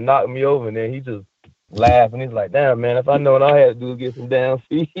me about knocking me over, and then he just laughed, and he's like, damn, man, if I know what I had to do was get some damn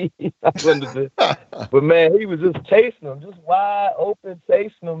feed, I wouldn't have been. But, man, he was just chasing them, just wide open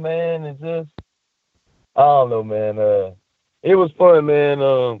chasing them, man, and just, I don't know, man. It was fun, man,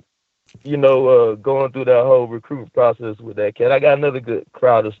 going through that whole recruit process with that cat. I got another good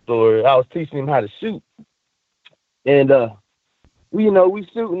Crowder story. I was teaching him how to shoot, and we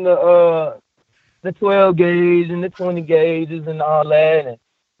shooting the 12 gauge and the 20 gauges and all that, and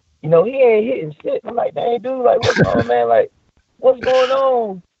he ain't hitting shit. I'm like, dang, dude, like, what's going on, man? Like, what's going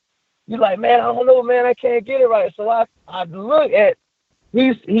on? He's like, man, I don't know, man, I can't get it right. So I look at,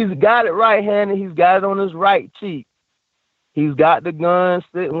 he's got it right-handed. He's got it on his right cheek. He's got the gun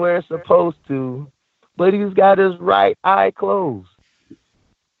sitting where it's supposed to, but he's got his right eye closed.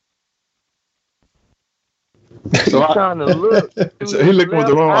 So he's trying to look. So he looking with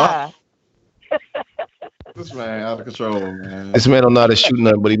the wrong eye. This man out of control, man. This man don't know how to shoot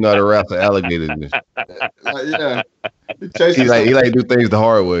nothing, but he know how to wrestle alligators. Yeah, He like do things the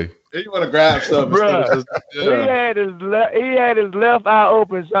hard way. He want to grab stuff. Bruh, he had his left eye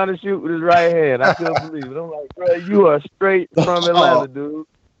open trying to shoot with his right hand. I couldn't believe it. I'm like, bro, you are straight from Atlanta, dude.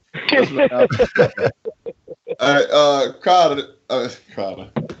 Crowder,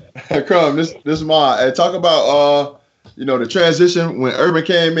 Crum, this is mine. Talk about the transition when Urban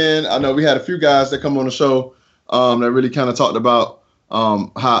came in. I know we had a few guys that come on the show that really kind of talked about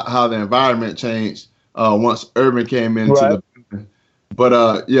how the environment changed once Urban came into the building.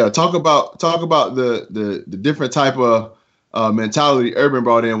 But talk about the different type of mentality Urban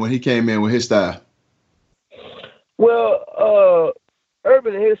brought in when he came in with his staff. Well,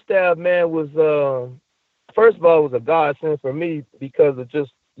 Urban and his staff, man, was first of all was a godsend for me because of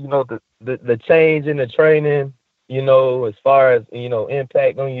just the change in the training, as far as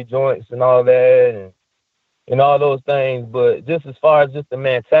impact on your joints and all that and all those things. But just as far as just the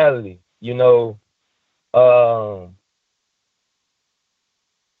mentality,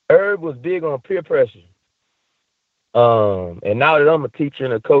 Herb was big on peer pressure. And now that I'm a teacher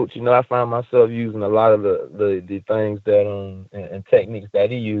and a coach, I find myself using a lot of the things that and techniques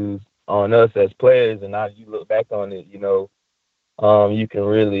that he used on us as players. And now you look back on it, you can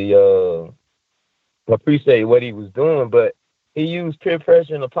really appreciate what he was doing. But he used peer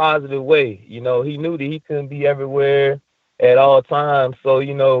pressure in a positive way. He knew that he couldn't be everywhere at all times. So,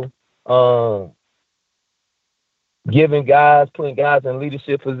 putting guys in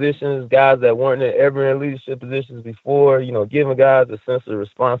leadership positions, guys that weren't ever in leadership positions before, giving guys a sense of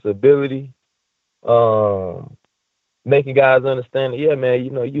responsibility, making guys understand that, yeah, man,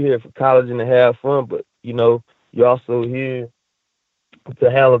 you're here for college and to have fun, but, you're also here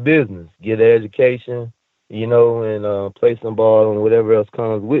to handle business, get an education, and play some ball and whatever else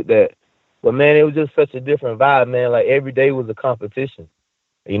comes with that. But, man, it was just such a different vibe, man. Like, every day was a competition.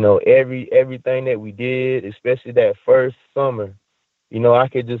 Everything that we did, especially that first summer, I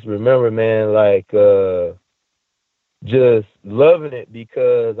could just remember, man, like just loving it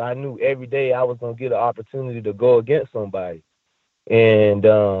because I knew every day I was gonna get an opportunity to go against somebody. And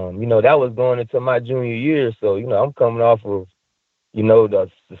that was going into my junior year. So, I'm coming off of, the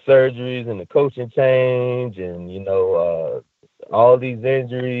surgeries and the coaching change and, all these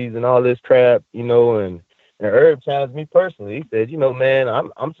injuries and all this crap, and Herb challenged me personally. He said, man,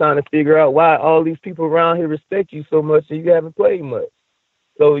 I'm trying to figure out why all these people around here respect you so much and you haven't played much.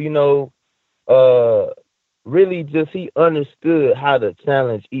 So, really just he understood how to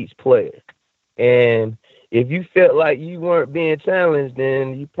challenge each player. And if you felt like you weren't being challenged,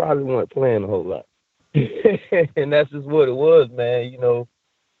 then you probably weren't playing a whole lot. And that's just what it was, man,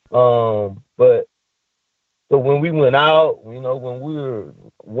 But so when we went out, when we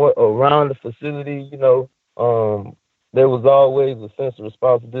were around the facility, there was always a sense of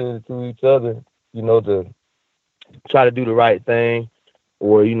responsibility to each other, to try to do the right thing,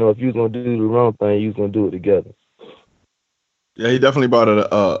 or, if you was going to do the wrong thing, you was going to do it together. Yeah, he definitely brought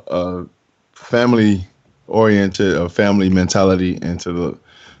a family-oriented, family mentality into the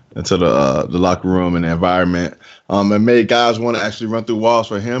locker room and the environment, and made guys want to actually run through walls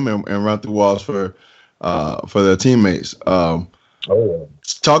for him and run through walls for their teammates.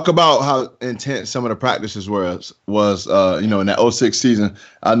 Talk about how intense some of the practices was in that 06 season.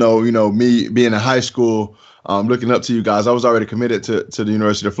 I know, me being in high school, looking up to you guys, I was already committed to the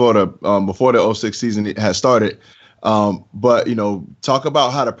University of Florida before the 06 season had started. But, talk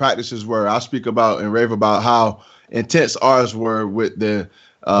about how the practices were. I speak about and rave about how intense ours were with the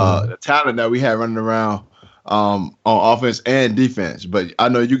talent that we had running around on offense and defense. But I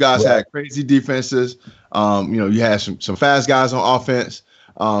know you guys had crazy defenses. You had some fast guys on offense.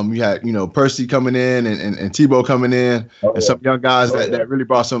 You had, Percy coming in and Tebow coming in, and some young guys that really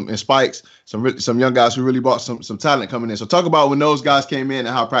brought some spikes, some young guys who really brought some talent coming in. So talk about when those guys came in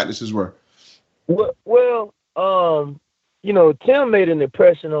and how practices were. Well, Tim made an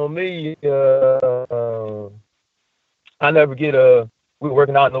impression on me. I never get we were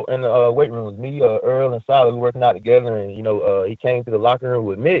working out in the weight room with me, Earl and Solid. We were working out together, and he came to the locker room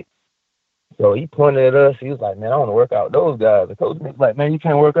with Mick. So he pointed at us. He was like, "Man, I want to work out with those guys." The coach was like, "Man, you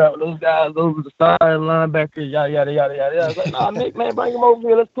can't work out with those guys. Those are the starting linebackers, yada, yada, yada, yada." I was like, "Nah, Mick, man, bring him over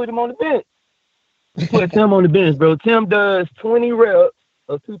here. Let's put him on the bench." Put Tim on the bench, bro. Tim does 20 reps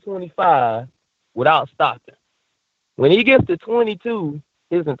of 225 without stopping. When he gets to 22,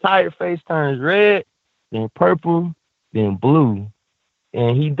 his entire face turns red, then purple, then blue.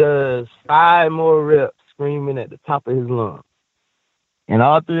 And he does 5 more reps screaming at the top of his lungs. And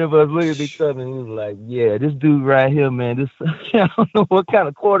all three of us looked at each other and we was like, yeah, this dude right here, man, this I don't know what kind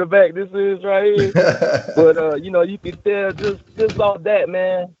of quarterback this is right here. But you know, you could tell just off that,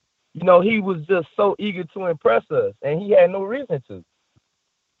 man, you know, he was just so eager to impress us and he had no reason to.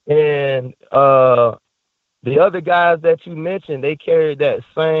 And the other guys that you mentioned, they carried that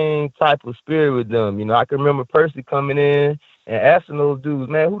same type of spirit with them. You know, I can remember Percy coming in and asking those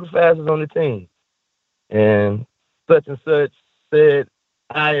dudes, man, who the fastest on the team? And such said,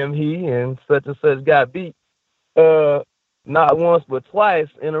 I am he, and such got beat not once but twice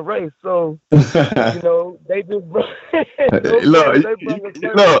in a race. So, you know, they just brought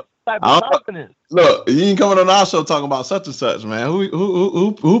look, type of confidence. Look, you ain't coming on our show talking about such and such, man.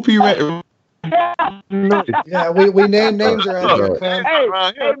 Who P. Yeah, we name names around here. Hey,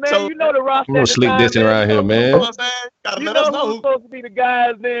 man, you know the roster. No sleep dissing around here, man. You know who's supposed to be the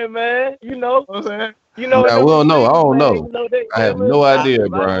guys then, man. You know. You know, nah, we don't know. I don't know. You know I have no idea,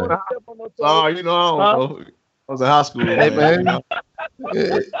 Brian. Oh, you know, I don't know. I was in high school. Hey, man.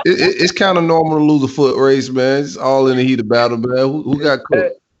 It's kind of normal to lose a foot race, man. It's all in the heat of battle, man. Who got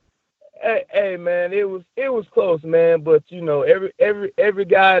cooked? Hey, man, it was close, man. But you know, every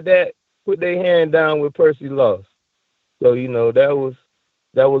guy that put their hand down with Percy lost. So you know that was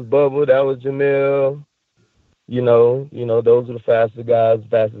Bubba, that was Jamil. You know, those are the fastest guys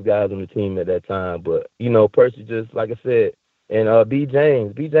on the team at that time. But, you know, Percy just, like I said, and B.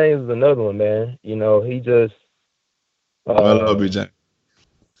 James is another one, man. You know, he just I love B. James.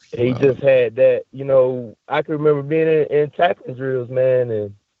 He just had that, you know, I can remember being in tackling drills, man,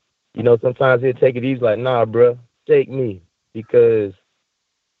 and, you know, sometimes he'd take it easy, like, nah, bro, take me, because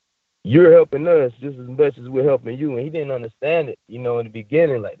you're helping us just as much as we're helping you. And he didn't understand it, you know, in the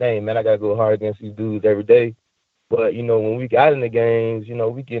beginning, like, dang, man, I got to go hard against these dudes every day. But, you know, when we got in the games, you know,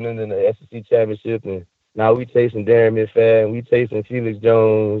 we get into the SEC championship, and now we chasing Darren Midfad, we chasing Felix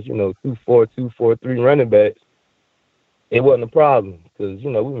Jones, you know, 2-4, 2-4-3 running backs. It wasn't a problem because, you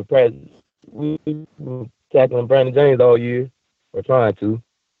know, we were tackling Brandon James all year, or trying to,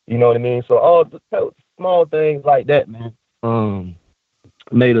 you know what I mean? So all the small things like that, man,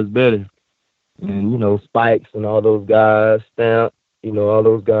 made us better. And, you know, Spikes and all those guys, Stamp, you know, all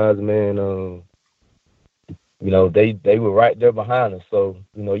those guys, man, you know, they were right there behind us. So,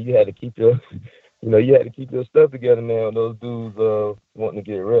 you know, you had to keep your stuff together, man. Those dudes wanting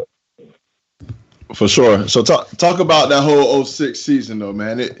to get ripped. For sure. So talk about that whole 06 season though,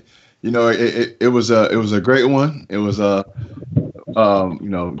 man. It was a great one. It was you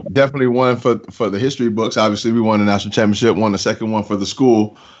know, definitely one for the history books. Obviously, we won the national championship, won the second one for the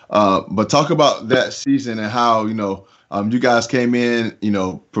school. But talk about that season and how, you know, you guys came in, you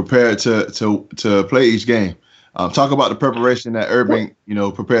know, prepared to play each game. Talk about the preparation that Irving, you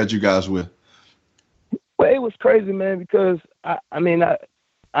know, prepared you guys with. Well, it was crazy, man, because I mean,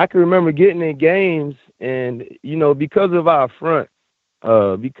 I can remember getting in games and, you know, because of our front,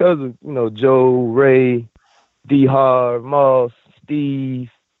 because of, you know, Joe, Ray, D. Harv, Moss, Steve,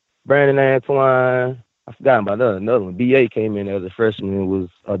 Brandon Antoine. I forgot about another one. B.A. came in as a freshman and was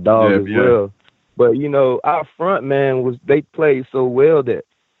a dog as well. But, you know, our front, man, they played so well that,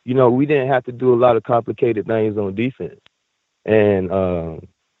 you know, we didn't have to do a lot of complicated things on defense. And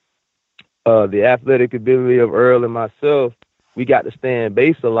the athletic ability of Earl and myself, we got to stay in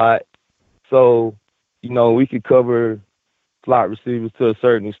base a lot. So, you know, we could cover slot receivers to a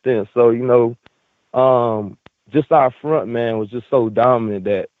certain extent. So, you know, just our front, man, was just so dominant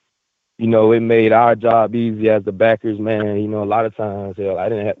that, you know, it made our job easy as the backers, man. You know, a lot of times, hell,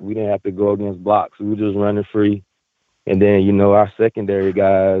 we didn't have to go against blocks. We were just running free. And then, you know, our secondary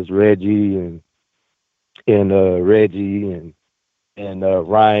guys, Reggie and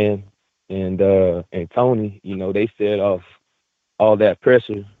Ryan and Tony, you know, they fed off all that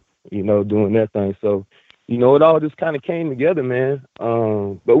pressure, you know, doing their thing. So, you know, it all just kind of came together, man.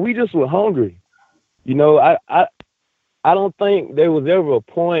 But we just were hungry. You know, I don't think there was ever a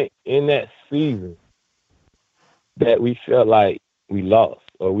point in that season that we felt like we lost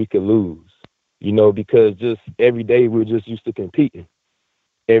or we could lose, you know, because just every day we're just used to competing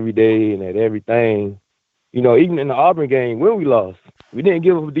every day and at everything. You know, even in the Auburn game when we lost, we didn't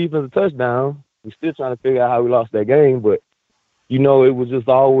give up a defensive touchdown. We're still trying to figure out how we lost that game, but, you know, it was just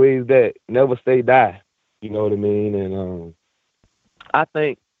always that never say die. You know what I mean? And I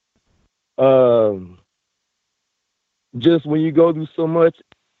think just when you go through so much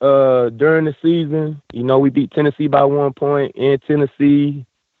during the season, you know, we beat Tennessee by 1 point in Tennessee.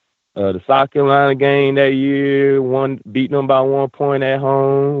 The South Carolina game that year, beating them by 1 point at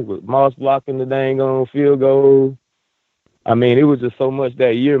home with Moss blocking the dang on field goal. I mean, it was just so much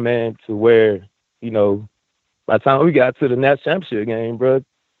that year, man, to where, you know, by the time we got to the national championship game, bro,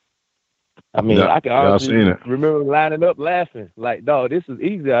 I mean, I can honestly remember lining up laughing. Like, dog, this is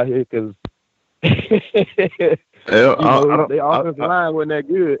easy out here because the offensive line wasn't that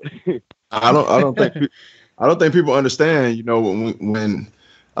good. I don't think people understand, you know, when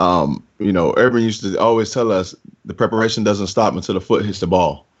you know, Urban used to always tell us the preparation doesn't stop until the foot hits the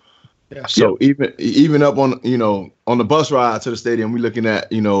ball. Yeah. So even up on, you know, on the bus ride to the stadium, we looking at,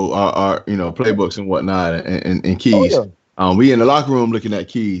 you know, our you know, playbooks and whatnot and keys. Oh, yeah. We in the locker room looking at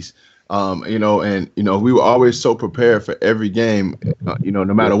keys. You know, and you know, we were always so prepared for every game, you know,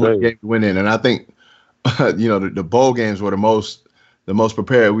 no matter what game we went in. And I think, you know, the bowl games were the most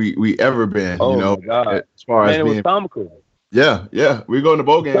prepared we ever been. Oh, you know, my God. As far as it being was comical. Yeah. We go into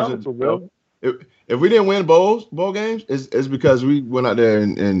bowl games. And, you know, if we didn't win bowl games, it's because we went out there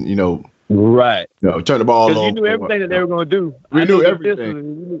and you know, right, you know, turn the ball over. Because you knew everything that they were going to do. We knew everything. We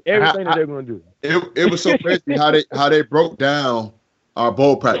knew everything that they were going to do. It was so crazy how they broke down our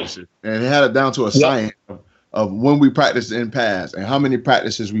bowl practices, and they had it down to a science of when we practiced in pads and how many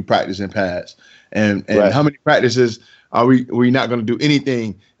practices we practice in pads, and how many practices are we not going to do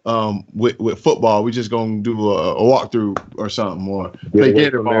anything with football. We just going to do a walkthrough or something, or play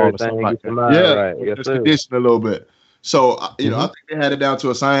gator ball or something like that. Yeah, just condition a little bit. So you know, I think they had it down to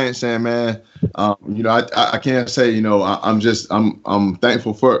a science, and man, you know, I can't say, you know, I'm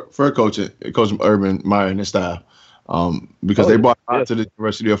thankful for Coach Urban Meyer and his staff. Because they brought out to the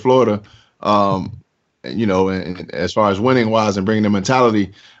University of Florida, you know, and as far as winning wise and bringing the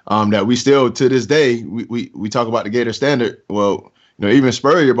mentality that we still to this day we talk about the Gator standard. Well, you know, even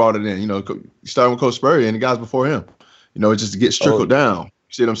Spurrier brought it in. You know, starting with Coach Spurrier and the guys before him. You know, it just gets trickled down.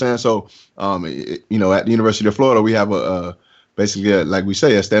 You see what I'm saying? So, you know, at the University of Florida, we have basically like we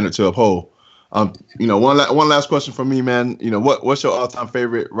say, a standard to uphold. You know, one last question from me, man. You know, what's your all-time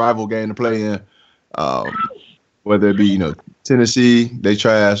favorite rival game to play in? Whether it be, you know, Tennessee, they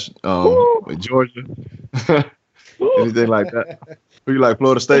trash, Georgia, anything like that. Who you like,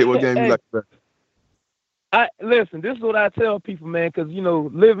 Florida State? What game you like better? Listen, this is what I tell people, man, because, you know,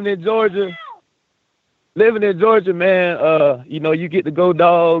 living in Georgia, man, you know, you get to go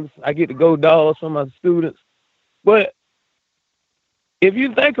dogs. I get to go dogs from my students. But if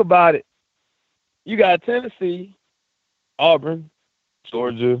you think about it, you got Tennessee, Auburn,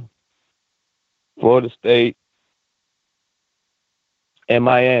 Georgia, Florida State, and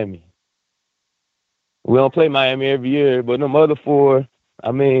Miami. We don't play Miami every year, but them other four,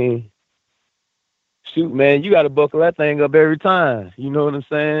 I mean, shoot, man, you got to buckle that thing up every time. You know what I'm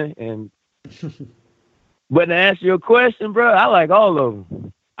saying? And but to answer your question, bro, I like all of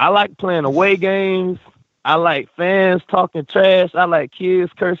them. I like playing away games. I like fans talking trash. I like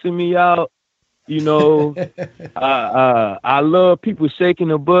kids cursing me out. You know, I love people shaking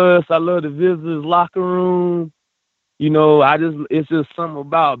the bus. I love the visitors' locker room. You know, it's just something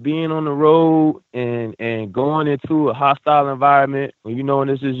about being on the road and going into a hostile environment when you know, when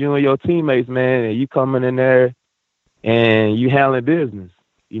it's just you and your teammates, man, and you coming in there and you handling business.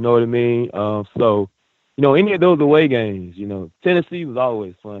 You know what I mean? So, you know, any of those away games, you know, Tennessee was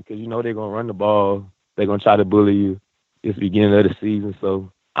always fun because, you know, they're going to run the ball. They're going to try to bully you. It's the beginning of the season.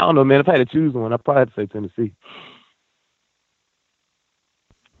 So, I don't know, man. If I had to choose one, I'd probably have to say Tennessee.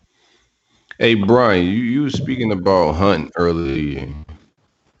 Hey, Brian, you were speaking about hunting earlier.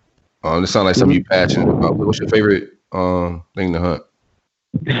 This sounds like something you're passionate about. What's your favorite thing to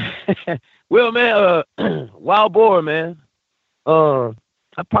hunt? Well, man, wild boar, man. I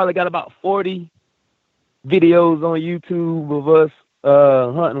probably got about 40 videos on YouTube of us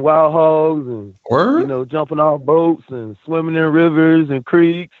hunting wild hogs and you know, jumping off boats and swimming in rivers and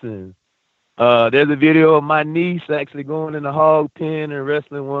creeks, and there's a video of my niece actually going in the hog pen and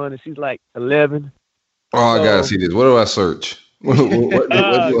wrestling one, and she's like 11. Oh, I gotta see this. What do I search? What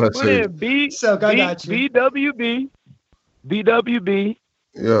do I search? BWB,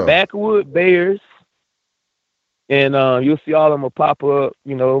 Backwood Bears, and you'll see all of them will pop up.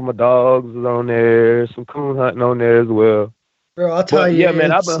 You know, my dogs is on there, some coon hunting on there as well. Bro, I'll tell you. Yeah,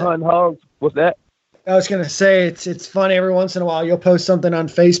 man, I've been hunting hogs. What's that? I was gonna say it's funny every once in a while you'll post something on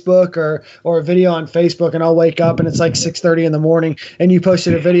Facebook or a video on Facebook, and I'll wake up and it's like 6:30 in the morning and you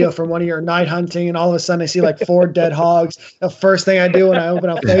posted a video from one of your night hunting, and all of a sudden I see like 4 dead hogs. The first thing I do when I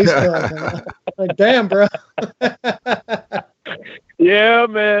open up Facebook, I'm like, damn, bro. Yeah,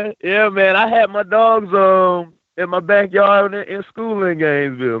 man. I had my dogs in my backyard in school in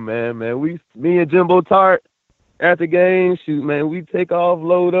Gainesville, man. Me and Jimbo Tart after games, shoot, man, we take off,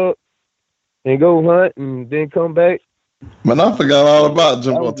 load up, and go hunt, and then come back. Man, I forgot all about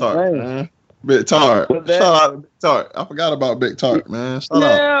Jimbo Tart, man. Big Tart. What's Shout that? out to Big Tart. I forgot about Big Tart, man. Shout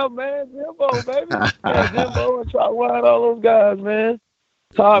Yeah, man, Jimbo, baby. Yeah, Jimbo and Trot Wine, all those guys, man.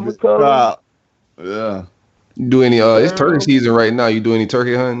 Todd Big McCullough. Tart. Yeah. You do any? It's turkey season right now. You do any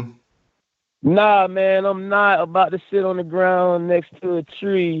turkey hunting? Nah, man, I'm not about to sit on the ground next to a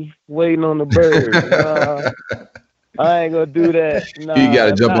tree waiting on the birds. Nah, I ain't gonna do that. Nah, You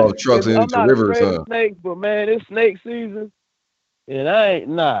gotta jump off trucks I'm into not rivers, afraid huh? of snakes, but man, it's snake season, and I ain't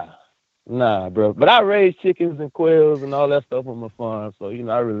nah, bro. But I raise chickens and quails and all that stuff on my farm, so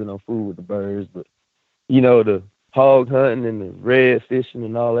I really don't fool with the birds. But the hog hunting and the red fishing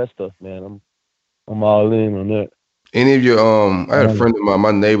and all that stuff, man, I'm all in on that. Any of your I had a friend of mine,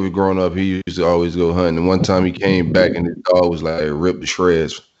 my neighbor growing up, he used to always go hunting. And one time he came back and his dog was like ripped to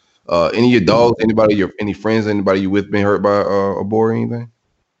shreds. Any of your dogs, any friends, anybody you with been hurt by a boar or anything?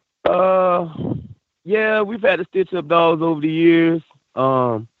 Yeah, we've had to stitch up dogs over the years.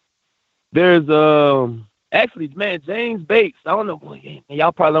 There's actually, man, James Bates. I don't know,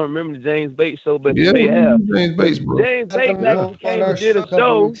 y'all probably don't remember the James Bates show, but you may have. James Bates, bro. James Bates actually came and did a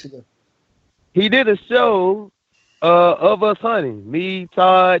show. He did a show of us hunting. Me,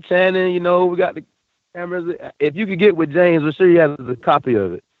 Todd, Shannon, we got the cameras. If you could get with James, I'm sure he has a copy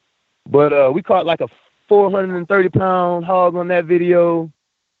of it. But we caught like a 430-pound hog on that video.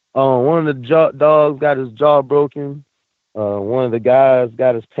 One of the dogs got his jaw broken. One of the guys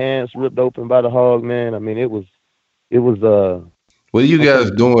got his pants ripped open by the hog, man. I mean, it was. What are you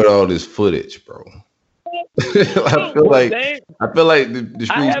guys doing with all this footage, bro? I feel like the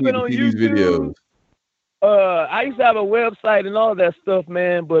streets need to see these videos. I used to have a website and all that stuff,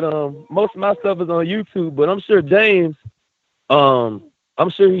 man, but most of my stuff is on YouTube. But I'm sure James, I'm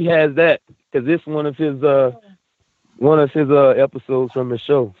sure he has that because it's one of his episodes from his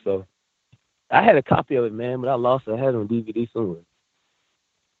show. So I had a copy of it, man, but I lost it. I had it on DVD somewhere.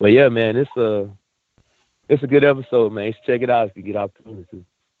 But yeah, man, it's a good episode, man. You should check it out if you get opportunity.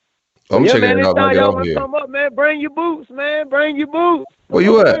 I'm checking it out when I get off here. Come up, man. Bring your boots, man. Bring your boots. Where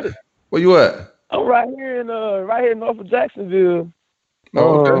you at? Where you at? I'm right here north of Jacksonville.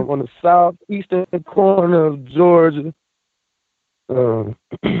 Oh, okay. On the southeastern corner of Georgia.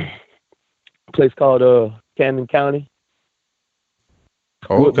 Place called Camden County.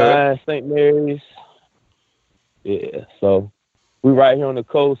 Okay. Woodbine, St. Mary's. Yeah, so we right here on the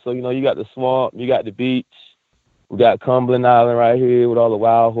coast. So you got the swamp, you got the beach. We got Cumberland Island right here with all the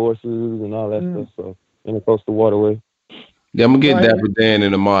wild horses and all that stuff. So in the coastal waterway. Yeah, I'm gonna get Dapper Dan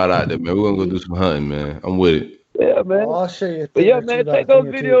and Ahmad out there, man. We're gonna go do some hunting, man. I'm with it. Yeah, man. Well, I'll show you. But yeah, man, check those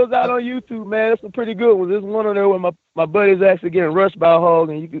videos out on YouTube, man. That's some pretty good ones. There's one on there where my buddy's actually getting rushed by a hog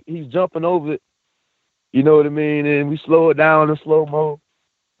and he's jumping over it. You know what I mean? And we slow it down in slow mo.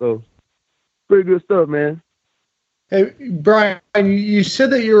 So pretty good stuff, man. Hey, Brian, you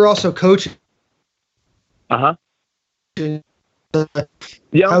said that you were also coaching. Uh-huh. Yeah,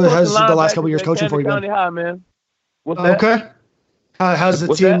 how's the last couple of years coaching for you, man? High, man. What's that? Okay. How's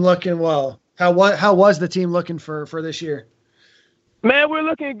the team looking? Well, how was the team looking for this year? Man, we're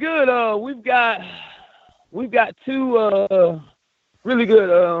looking good. We've got two really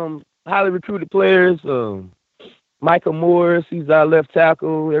good highly recruited players. Michael Morris, he's our left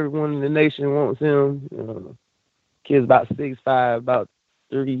tackle. Everyone in the nation wants him. Kid's about 6'5", about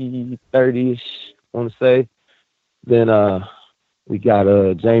 30-ish, I want to say. Then we got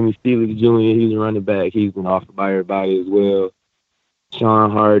Jamie Felix Jr., he's a running back. He's been offered by everybody as well. Sean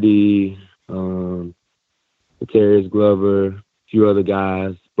Hardy, Terrence Glover, a few other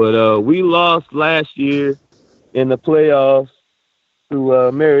guys. But we lost last year in the playoffs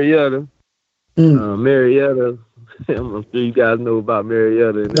to Marietta. Marietta, I'm sure you guys know about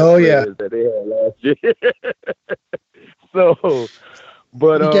Marietta. And that they had last year. So,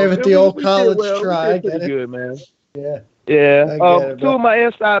 but you gave it the old college try. I get it. Good, man. Yeah. Yeah. Two of my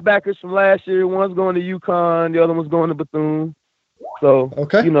inside backers from last year. One's going to UConn. The other one's going to Bethune. So,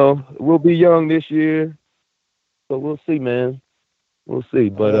 we'll be young this year. So we'll see, man. We'll see.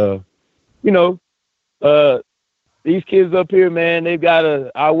 But, these kids up here, man, they've got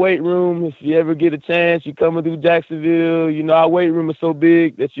our weight room. If you ever get a chance, you coming through Jacksonville, our weight room is so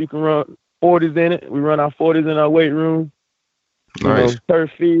big that you can run 40s in it. We run our 40s in our weight room. Nice.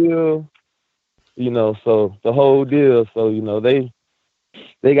 Turf field, so the whole deal. So,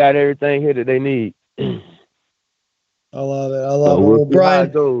 they got everything here that they need. I love it. Well,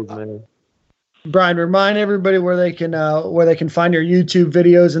 Brian, goes, man. Brian, remind everybody where they can find your YouTube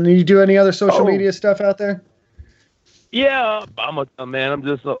videos, and do you do any other social media stuff out there? Yeah, I'm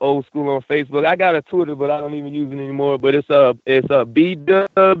just old school on Facebook. I got a Twitter, but I don't even use it anymore. But it's BWB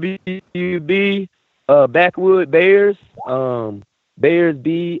Backwood Bears. Bayers,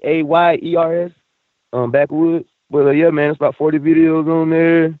 Bayers, backwoods. But yeah, man, it's about 40 videos on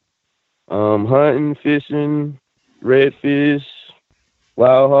there. Hunting, fishing, redfish,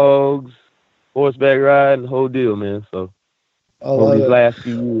 wild hogs, horseback riding, the whole deal, man. So over these last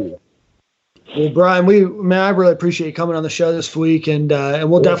few years. Well, Brian, I really appreciate you coming on the show this week, and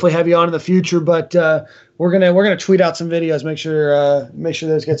we'll definitely have you on in the future. But we're gonna tweet out some videos, make sure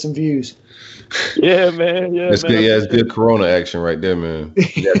those get some views. Yeah, man. Yeah, it's man. good. Yeah, it's good Corona action right there, man.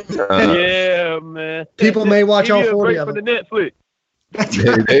 Yeah, man. People may watch all 40 of them. For the Netflix.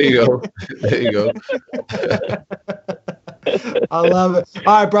 There you go. There you go. I love it.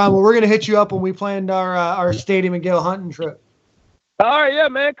 All right, Brian. Well, we're gonna hit you up when we planned our stadium and Gale hunting trip. All right, yeah,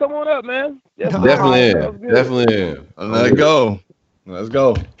 man. Come on up, man. Yes, Definitely in. Let's go. Let's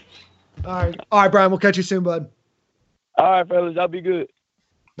go. All right, Brian. We'll catch you soon, bud. All right, fellas. Y'all be good.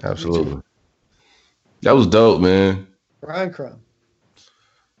 Absolutely. That was dope, man. Brian Crum.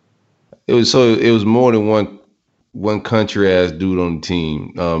 It was more than one country ass dude on the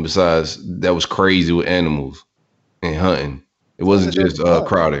team. Besides, that was crazy with animals and hunting. It wasn't just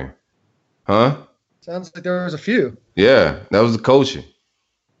Crowder. Huh? Sounds like there was a few. Yeah, that was the coaching.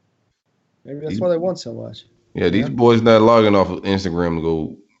 Maybe that's why they won so much. Yeah, these boys not logging off of Instagram to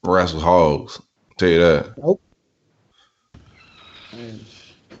go wrestle hogs. I'll tell you that. Nope.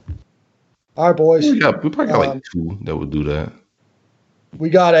 All right, boys. We probably got like two that would do that. We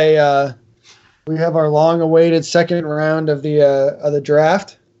got we have our long-awaited second round of the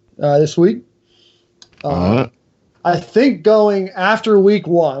draft this week. I think going after week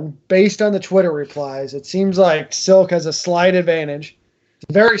 1, based on the Twitter replies, it seems like Silk has a slight advantage.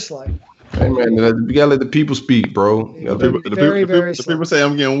 Very slight. Hey, man, you got to let the people speak, bro. The people say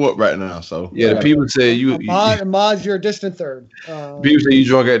I'm getting whooped right now. So yeah, the people say you. Maz, you're a distant third. People say you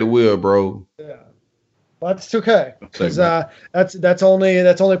drunk at the wheel, bro. Yeah. But it's okay because that's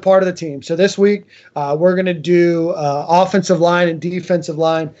only part of the team. So this week we're going to do offensive line and defensive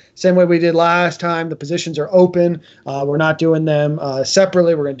line same way we did last time. The positions are open. We're not doing them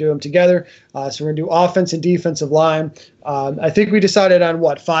separately. We're going to do them together. So we're going to do offense and defensive line. I think we decided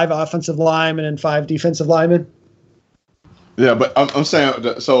on 5 offensive linemen and 5 defensive linemen. Yeah, but I'm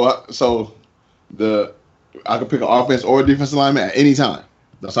saying so I could pick an offense or a defensive lineman at any time.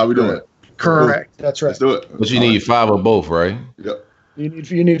 That's how we do it. Correct. That's right. Let's do it. But you need 5 of both, right? Yep.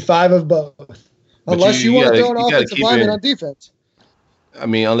 You need 5 of both. Unless you want to throw an offensive lineman on defense. I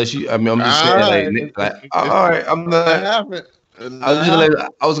mean, I'm just saying. All right. I'm not.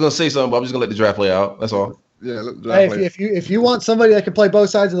 I was gonna say something, but I'm just gonna let the draft play out. That's all. Yeah. Let the draft play. If you want somebody that can play both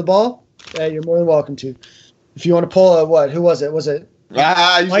sides of the ball, you're more than welcome to. If you want to pull who was it? Was it?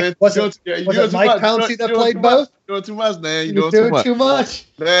 Mike Pouncey that played both? You're doing too much, man. You're doing too much.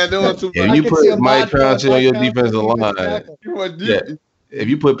 Man, doing too much. If you put Mike Pouncey on your defensive line, if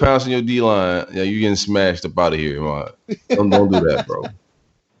you put Pouncey on your D line, you're getting smashed up out of here, man. Don't do that, bro.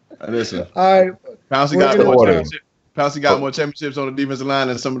 Listen. All right. Pouncey got more championships on the defensive line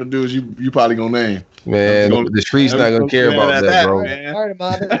than some of the dudes you probably gonna name. Man, the streets not gonna care about that, bro. Man. All right,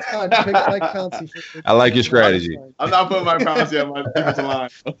 Ahmad, that's fine. Pick Mike Pouncey. I like your strategy. I'm not putting Mike Pouncey on my defensive line.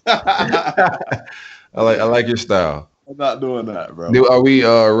 I like your style. I'm not doing that, bro. Are we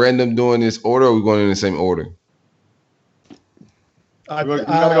random doing this order, or are we going in the same order? You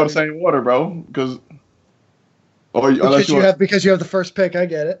gotta go the same order, bro. Because you have the first pick. I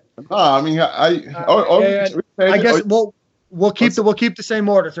get it. No, I mean I guess we'll keep the same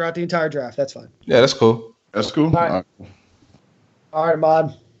order throughout the entire draft. That's fine. Yeah, that's cool. That's cool. All right,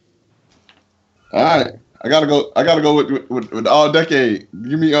 Mod. All right. I gotta go with all decade.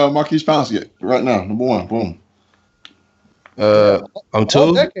 Give me Marquise Pouncey right now. Number 1. Boom. I'm 2.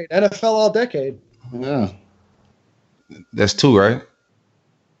 All decade. NFL all decade. Yeah. That's 2, right?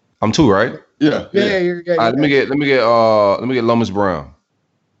 I'm 2, right? Yeah. You're all right, let me get Lomas Brown.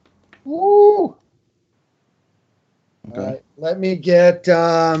 Woo. Okay. All right, let me get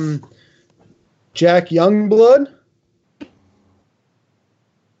Jack Youngblood.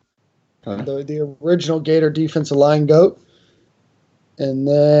 Okay. The original Gator defensive line GOAT. And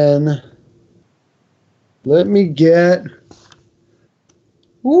then let me get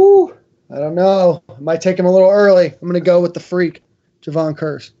I don't know. I might take him a little early. I'm going to go with the freak, Javon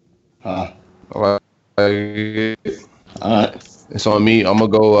Curse. All right. It's on me. I'm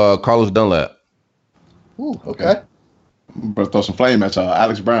going to go Carlos Dunlap. Ooh, okay. Better throw some flame at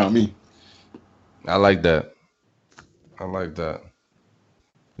Alex Brown, me. I like that.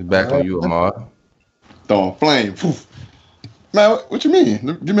 It's back on you, Ahmad. Throwing flame. Poof. Man, what you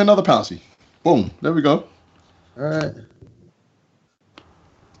mean? Give me another Pouncey. Boom. There we go. All right.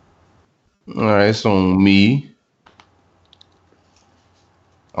 All right, it's on me.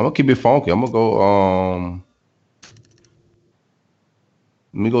 I'm gonna keep it funky. I'm gonna go.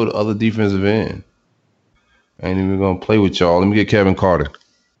 Let me go to other defensive end. I ain't even gonna play with y'all. Let me get Kevin Carter.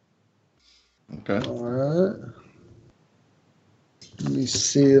 Okay. All right. Let me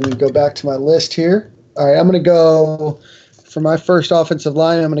see. Let me go back to my list here. All right, I'm going to go for my first offensive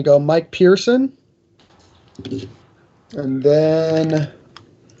line. I'm going to go Mike Pearson. And then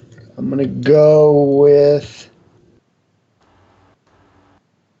I'm going to go with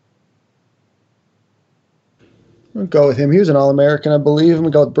him. He was an All-American, I believe. I'm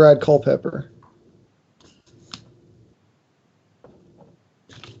going to go with Brad Culpepper.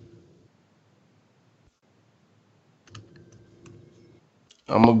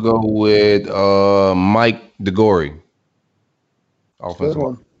 I'm gonna go with Mike DeGore. Good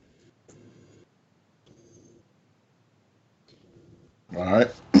one. All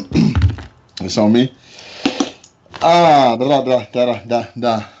right. It's on me. Da.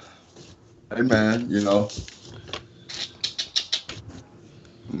 Hey man, you know,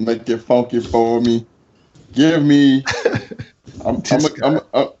 make it funky for me. Give me.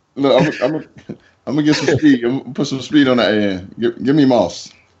 I'm gonna get some speed. I'm gonna put some speed on that end. Give me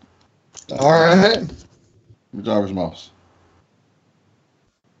Moss. All right. Jarvis Moss.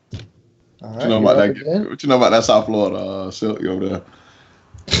 All right. What you know about that? What you know about that South Florida Silky over there?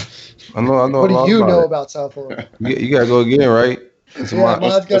 I know. What do you know it. about South Florida? You gotta go again, right?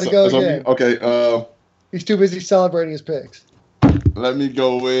 Mod's got to go again. Okay. He's too busy celebrating his picks. Let me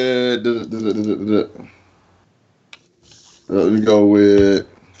go with. Let me go with.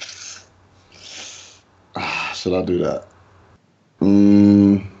 Should I do that?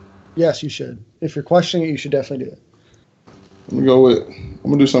 Yes, you should. If you're questioning it, you should definitely do it. I'm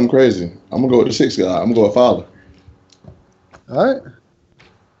gonna do something crazy. I'm gonna go with the 6th guy. I'm gonna go with Father. All right.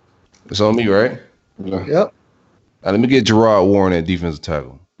 It's on me, right? Yeah. Yep. Let me get Gerard Warren at defensive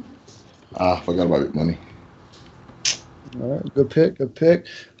tackle. Forgot about it, money. All right. Good pick.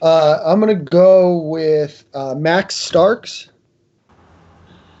 I'm gonna go with Max Starks.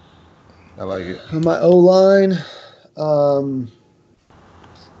 I like it. On my O line. I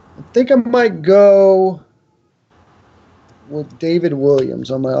think I might go with David Williams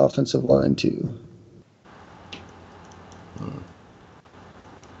on my offensive line too.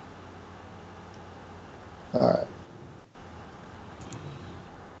 All right.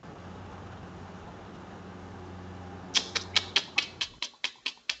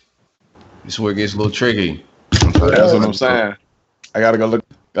 This is where it gets a little tricky. That's what I'm saying. I gotta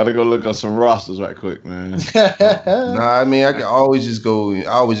go look at some rosters right quick, man. Nah, I mean I can always just go. I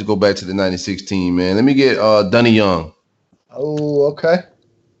always just go back to the '96 team, man. Let me get Dunny Young. Oh, okay.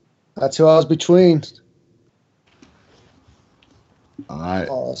 That's who I was between. All right.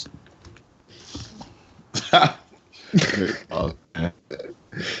 Awesome. Let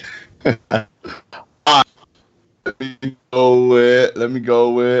me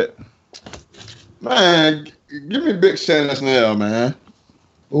go with. Man, give me Big Shannon Snell, man.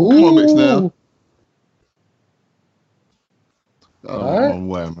 Ooh. Come on, Big Snell. All right.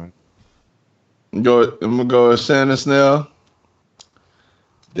 Way, man. I'm gonna go with Shannon Snell.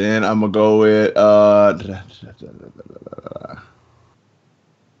 Then I'm gonna go with I'm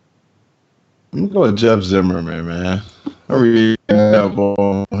gonna go with Jeff Zimmerman, man. I really have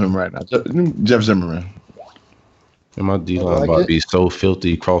on him right now. Jeff Zimmerman. And my D-line about to be so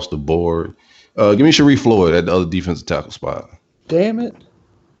filthy across the board. Give me Sharif Floyd at the other defensive tackle spot. Damn it.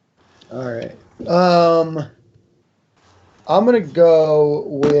 All right. I'm going to go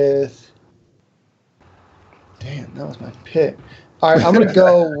with... Damn, that was my pick. All right, I'm going to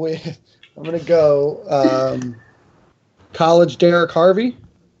go with... college Derek Harvey.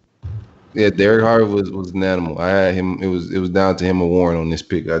 Yeah, Derek Harvey was an animal. I had him. It was down to him or Warren on this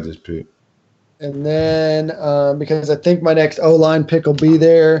pick I just picked. And then because I think my next O-line pick will be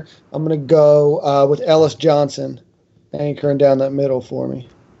there, I'm going to go with Ellis Johnson anchoring down that middle for me.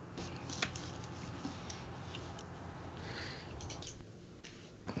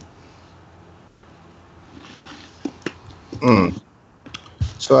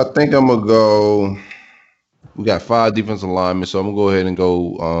 So I think I'm going to go – we got 5 defensive linemen, so I'm going to go ahead and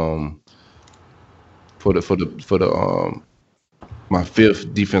go for the my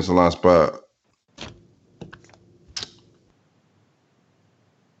 5th defensive line spot.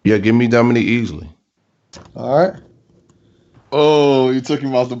 Yeah, give me Dominique Easley. All right. Oh, you took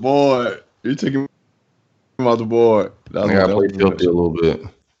him off the board. I got to play filthy a little bit.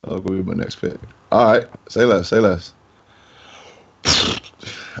 That'll be my next pick. All right. Say less.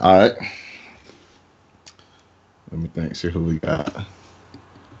 All right. Let me think. See who we got.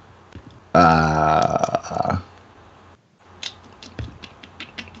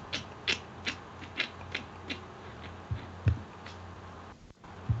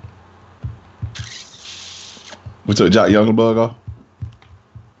 We took Youngblood off.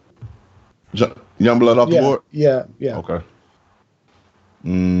 Youngblood off the board. Yeah. Okay.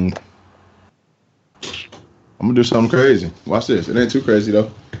 I'm gonna do something crazy. Watch this. It ain't too crazy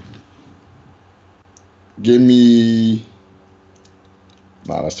though. Give me.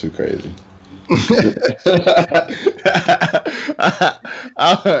 Nah, that's too crazy.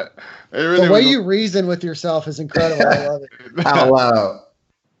 The way you reason with yourself is incredible. I love it. Out loud.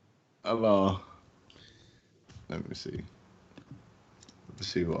 Hello. Let me see. Let's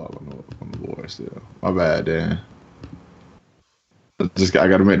see who all on the board still. My bad, Dan. I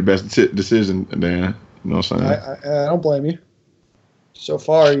got to make the best decision, Dan. You know what I'm saying? I don't blame you. So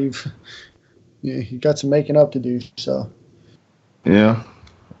far, you got some making up to do. So. Yeah.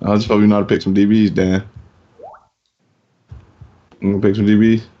 I just hope you know how to pick some DBs, Dan. You gonna pick some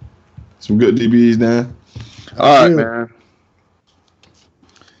DBs? Some good DBs, Dan. All right, man.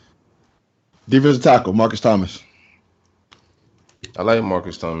 Defensive tackle, Marcus Thomas. I like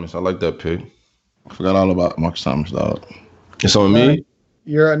Marcus Thomas. I like that pick. I forgot all about Marcus Thomas, dog. It's on me?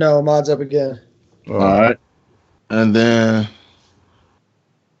 Ahmad's up again. All right. And then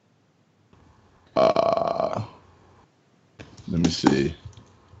let me see.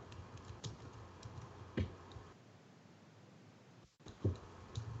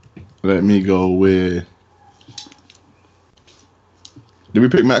 Let me go with. Did we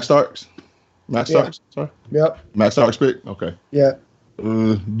pick Max Starks? Starks? Sorry. Yep. Max Starks pick? Okay. Yeah.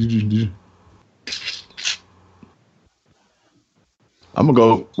 I'm gonna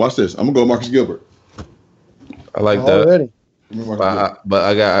go. Watch this. I'm gonna go Marcus Gilbert. I like already. That.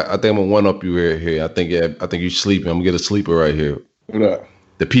 But I think I'm gonna one up you here. I think you're sleeping. I'm gonna get a sleeper right here. What up?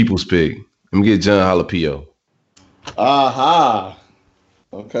 The people's pick. I'm gonna get John Jalapeno. Aha.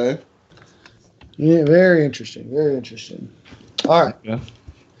 Okay. Yeah, very interesting. Very interesting. All right. Yeah.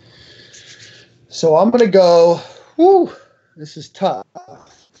 So I'm going to go. This is tough.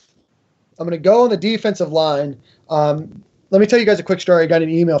 I'm going to go on the defensive line. Let me tell you guys a quick story. I got an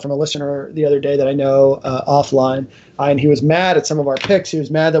email from a listener the other day that I know offline, and he was mad at some of our picks. He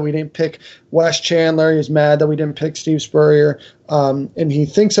was mad that we didn't pick Wes Chandler. He was mad that we didn't pick Steve Spurrier, and he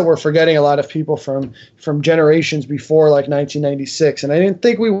thinks that we're forgetting a lot of people from generations before, like 1996. And I didn't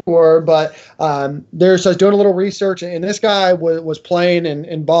think we were, but so I was doing a little research, and this guy was playing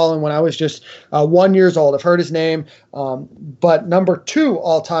and balling when I was just 1 year old. I've heard his name, but number 2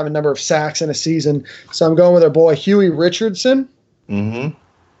 all time in number of sacks in a season. So I'm going with our boy Huey Richardson.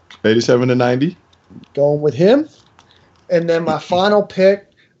 87 to 90. Going with him. And then my final pick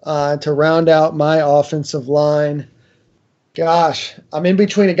to round out my offensive line. Gosh, I'm in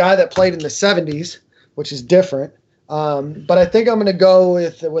between a guy that played in the 70s, which is different. But I think I'm going to go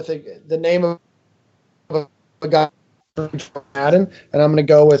with the name of a guy from Madden, and I'm going to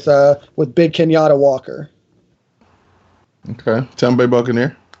go with Big Kenyatta Walker. Okay. Tampa Bay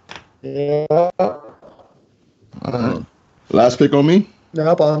Buccaneer. Yeah. All right. Last pick on me?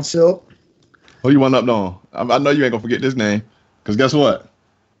 Nope, on Silk. Who you want up on? I know you ain't gonna forget this name, because guess what?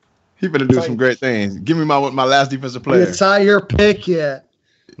 He better do some great things. Give me my last defensive player. It's not your pick yet.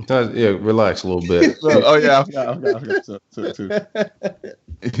 Yeah, relax a little bit. Oh yeah, I forgot. So.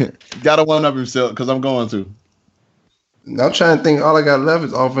 Gotta one up himself because I'm going to. I'm trying to think. All I got left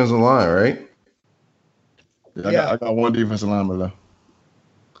is offensive line, right? Yeah, I got one defensive lineman left.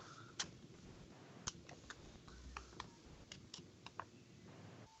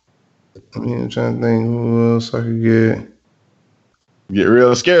 I'm trying to think who else I could get. Get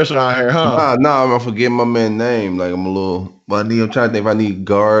real scarce around here, huh? Nah, I'm forgetting my man's name. Like I'm trying to think if I need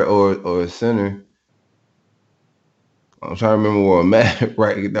guard or a center. I'm trying to remember where I'm at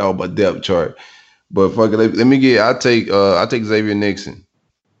right now on my depth chart. But fuck it, let me get. I take Xavier Nixon.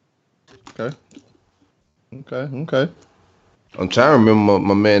 Okay. I'm trying to remember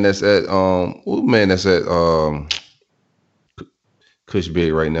my man that's at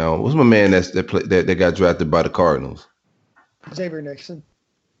Cushbig right now. What's my man that got drafted by the Cardinals? Xavier Nixon.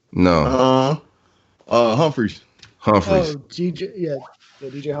 No. Humphreys. Oh,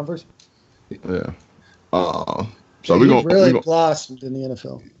 DJ Humphreys. Yeah. So we're really blossomed in the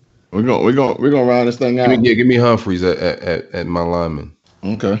NFL. We're gonna round this thing out. Give me Humphreys at my lineman.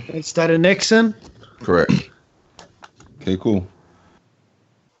 Okay. Instead of Nixon. Correct. Okay, cool.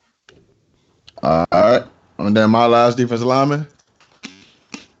 All right. And then my last defensive lineman.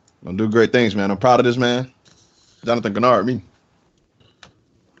 Gonna do great things, man. I'm proud of this man. Jonathan Gennard, me.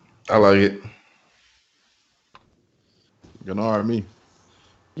 I like it. Gennard, me.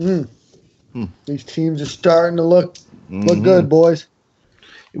 These teams are starting to look good, boys.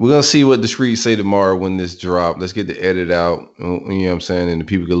 We're gonna see what the streets say tomorrow when this drop. Let's get the edit out. You know what I'm saying, and the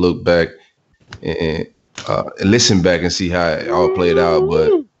people can look back and listen back and see how it all played out.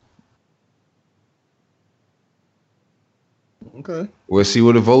 But okay, we'll see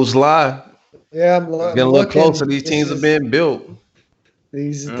where the votes lie. Yeah, I'm getting a little closer. These teams are being built.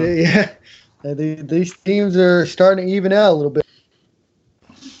 These teams are starting to even out a little bit.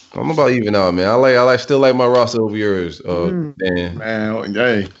 I'm about even out, man. I still like my roster over yours. Man,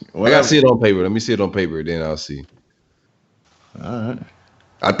 hey, I gotta see it on paper. Let me see it on paper, then I'll see. All right.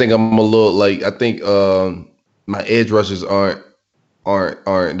 I think I'm a little like I think my edge rushers aren't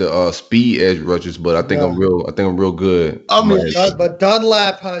the speed edge rushers, but I think I'm real good. I mean, but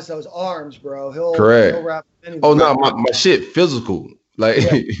Dunlap has those arms, bro. He'll wrap anything. Oh no, my shit physical. Like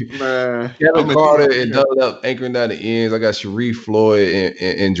man, Kevin Carter and Dunlap anchoring down the ends. I got Sharif Floyd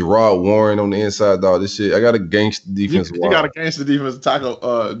and Gerard Warren on the inside. Dog, this shit. I got a gangster defense. You got a gangster defense tackle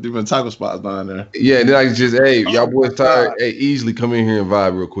spots down there. Yeah, and then I just y'all boys tired. Hey, easily come in here and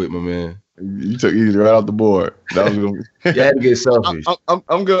vibe real quick, my man. You took easy right off the board. That was gonna be. You had to get selfish.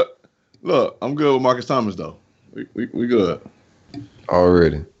 I'm good. Look, I'm good with Marcus Thomas though. We good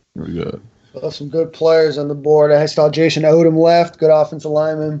already. We good. Well, some good players on the board. I saw Jason Odom left, good offensive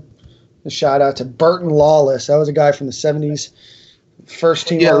lineman. A shout out to Burton Lawless. That was a guy from the 70s. First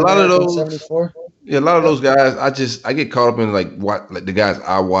team. Yeah, a lot of those. 74. Yeah, a lot of those guys. I get caught up in like the guys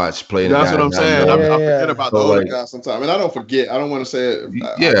I watch playing. That's what I'm saying. I forget about the older like, guys sometimes, and I don't forget. I don't want to say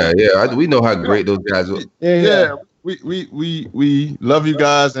it. We know how great those guys are. Yeah. We love you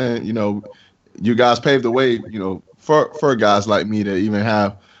guys, and you guys paved the way. For guys like me to even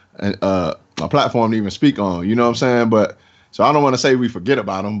have a platform to even speak on. You know what I'm saying? But so I don't want to say we forget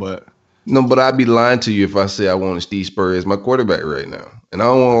about them, but. No, but I'd be lying to you if I say I want Steve Spurrier as my quarterback right now, and I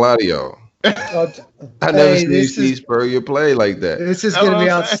don't want to lie to y'all. I never seen Steve Spurrier play like that. This is going to be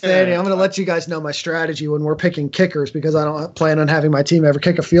outstanding. I'm going to let you guys know my strategy when we're picking kickers because I don't plan on having my team ever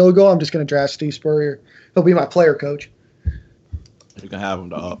kick a field goal. I'm just going to draft Steve Spurrier. He'll be my player coach. You can have him,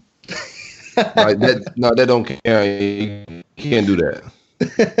 dog. Like that? No, that don't count. You can't do that.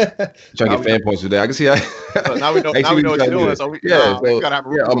 Trying to get fan points today. I can see how. Now we know what you're doing. So we gotta have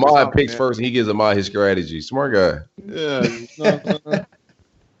Ahmad picks first, and he gives Ahmad his strategy. Smart guy. Yeah.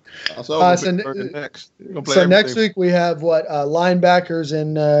 So next week we have linebackers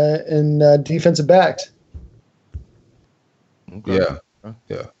and defensive backs. Okay.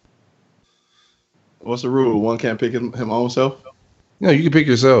 Yeah. What's the rule? One can't pick him own self? No, you can pick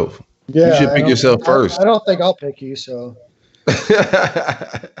yourself. Yeah, you should pick yourself first. I don't think I'll pick you, so.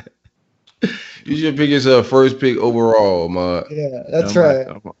 You should pick yourself first pick overall, man. Yeah, that's right.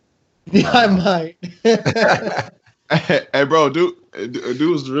 Yeah, I might. Hey, bro, dude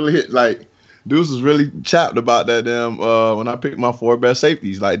was really hit like. Dudes was really chapped about that damn when I picked my 4 best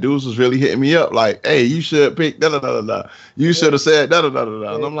safeties. Like, dudes was really hitting me up like, hey, you should pick da-da-da-da-da. You should have said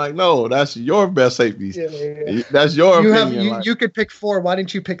da-da-da-da-da. And I'm like, no, that's your best safeties. Yeah. That's your opinion. You could pick 4. Why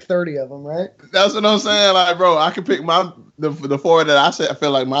didn't you pick 30 of them, right? That's what I'm saying. Like, bro, I could pick the 4 that I said I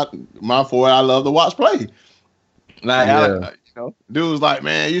feel like my 4 I love to watch play. Like, dudes like,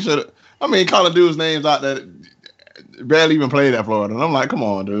 man, you should have. I mean, calling dudes names out that barely even played at Florida, and I'm like, come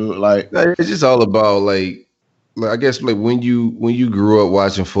on, dude. Like, it's just all about like I guess like when you grew up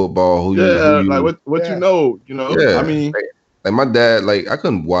watching football, what you know. Yeah. I mean, like my dad, like I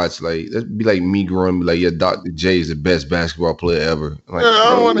couldn't watch like that'd be like me growing like Dr. J is the best basketball player ever. Like, I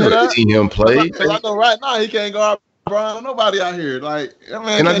don't want to hear that. See him play. Because I know right now he can't go out. Bro, nobody out here. Like,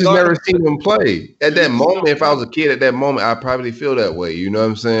 and I just never seen him play. At that moment, if I was a kid at that moment, I'd probably feel that way. You know what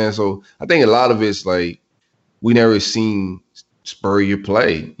I'm saying? So I think a lot of it's like we never seen Spurrier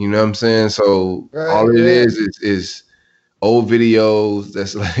play. You know what I'm saying? So all it is old videos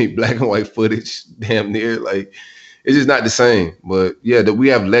that's like black and white footage, damn near. Like it's just not the same. But yeah, we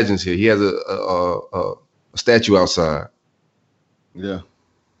have legends here. He has a statue outside. Yeah.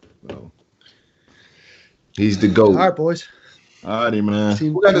 So. He's the GOAT. All right, boys. All righty, man.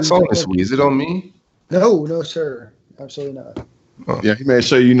 Who got the song this week? Is it on me? No, sir. Absolutely not. Oh. Yeah, he made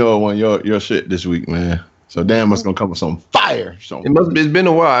sure you know it on your shit this week, man. So Dan must gonna come with some fire. It's been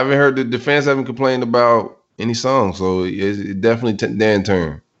a while. I haven't heard the fans haven't complained about any songs, so it's definitely Dan's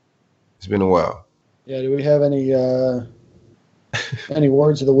turn. It's been a while. Yeah. Do we have any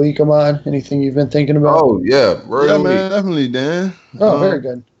words of the week, Ahmad? Anything you've been thinking about? Oh yeah, definitely, Dan. Oh, very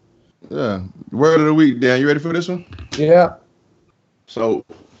good. Yeah. Word of the week, Dan. You ready for this one? Yeah. So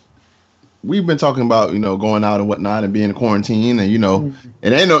we've been talking about, going out and whatnot and being in quarantine and,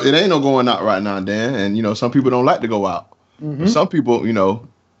 it ain't no going out right now, Dan. And, some people don't like to go out. Mm-hmm. Some people,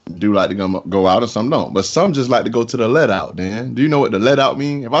 do like to go out and some don't. But some just like to go to the let out, Dan. Do you know what the let out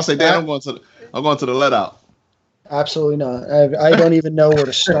mean? If I say, Dan, I'm going to the let out. Absolutely not. I don't even know where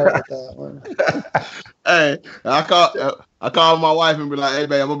to start with that one. Hey, I call my wife and be like, "Hey,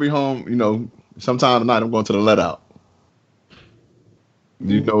 babe, I'm gonna be home. You know, sometime tonight. I'm going to the let out."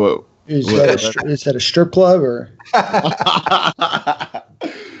 You know what? Is that a strip club or?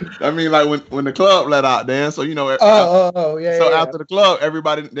 I mean, like when the club let out, Dan. So yeah. So after the club,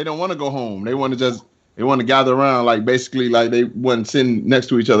 everybody they don't want to go home. They want to gather around, like basically like they wasn't sitting next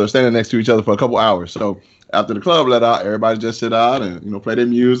to each other, standing next to each other for a couple hours. So after the club let out, everybody just sit out and play their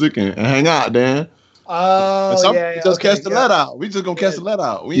music and hang out, Dan. Catch the let out. We just gonna catch the let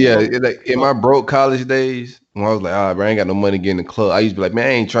out. Like in my broke college days, when I was like, bro, I ain't got no money to get in the club. I used to be like, man, I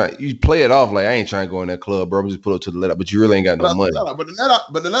ain't trying. You play it off like I ain't trying to go in that club, bro. Just pull up to the let out, but you really ain't got no money. But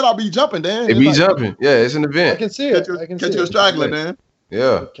the let out be jumping, Dan. It be jumping. Yeah, it's an event. I can see it. Catch you a straggler, Dan.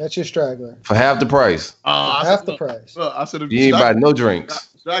 Yeah. Catch your straggler for half the price. Half the price. Well, I said you ain't buy no drinks.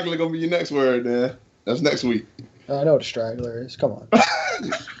 Straggler gonna be your next word, Dan. That's next week. I know what a straggler is. Come on.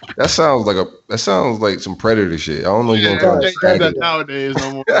 That sounds like some predator shit. I don't know. You don't that nowadays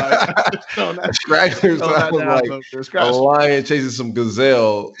no more. A straggler sounds like a lion chasing some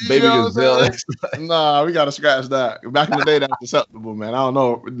gazelle, baby gazelle. Nah, we gotta scratch that. Back in the day, that was acceptable, man. I don't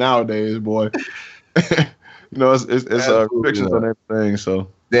know nowadays, boy. It's restrictions on everything. So,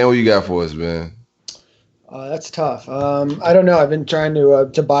 Dan, what you got for us, man? That's tough. I don't know. I've been trying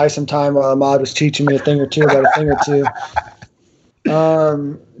to buy some time while Ahmad was teaching me a thing or two.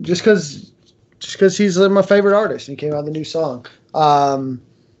 Just because he's my favorite artist. He came out with a new song. It's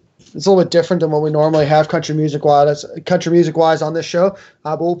a little bit different than what we normally have country music wise on this show.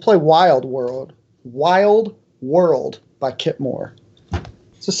 But we'll play Wild World by Kip Moore.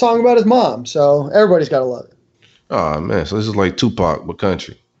 It's a song about his mom, so everybody's got to love it. Oh man, so this is like Tupac, but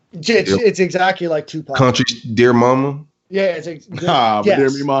country. It's exactly like Tupac. Country, Dear Mama. Yeah, Dear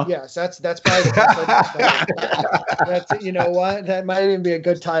Memaw. Yes, that's probably the best. That's, you know what? That might even be a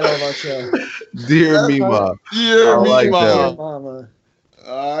good title of our show. Dear Memaw. Dear Memaw. Dear Mama.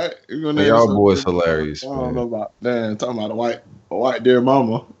 All right, y'all boys hilarious. I don't know about talking about a white Dear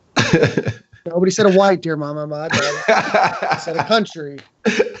Mama. Nobody said a white Dear Mama, my bad. I said a country.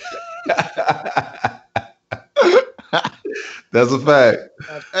 That's a fact.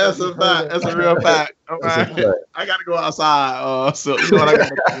 That's a fact. That's a real fact. All right. I gotta go outside. So you know what I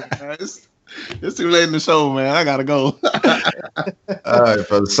gotta do, man. It's too late in the show, man. I gotta go. All right,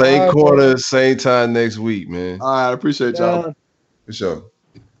 brother. Same quarter, same time next week, man. All right, I appreciate y'all. For sure.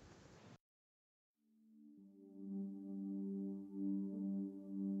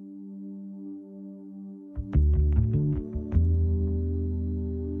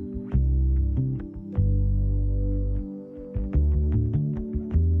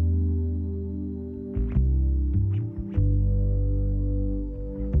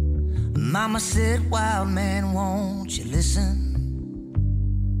 Mama said, wild man, won't you listen?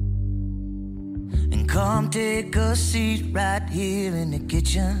 And come take a seat right here in the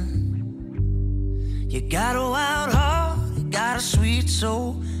kitchen. You got a wild heart, you got a sweet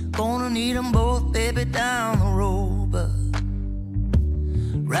soul. Gonna need them both, baby, down the road. But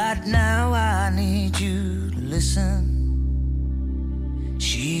right now I need you to listen.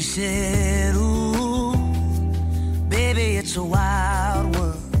 She said, ooh, baby, it's a wild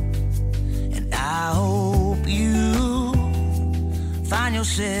world. I hope you find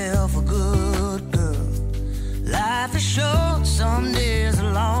yourself a good girl. Life is short, some days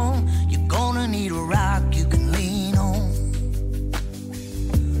are long. You're gonna need a rock you can lean on.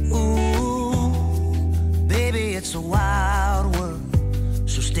 Ooh, baby, it's a wild world,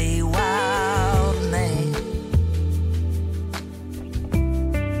 so stay wild, man.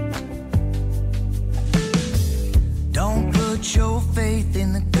 Don't put your faith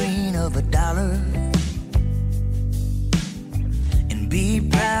in the green of a dollar, and be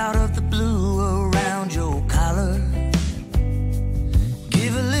proud of the blue around your collar.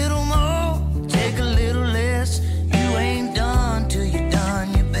 Give a little more, take a little less. You ain't done till you've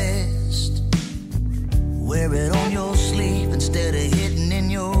done your best. Wear it on your sleeve instead of hitting in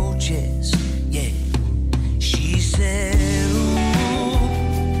your chest. Yeah. She said, ooh,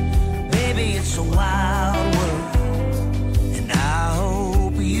 baby, it's a wild world.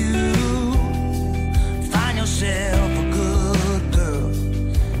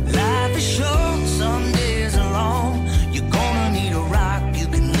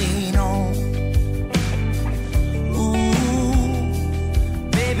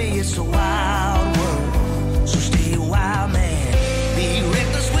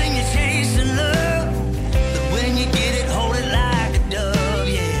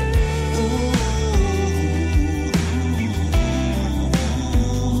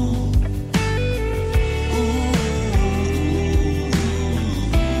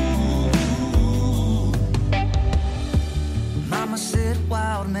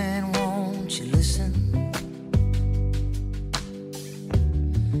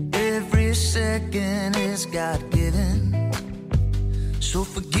 every second is God-given. So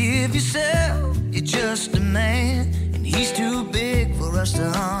forgive yourself, you're just a man, and he's too big for us to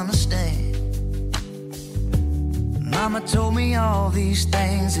understand. Mama told me all these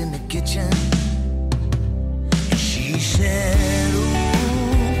things in the kitchen. She said, ooh,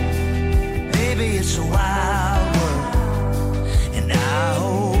 baby, it's a wild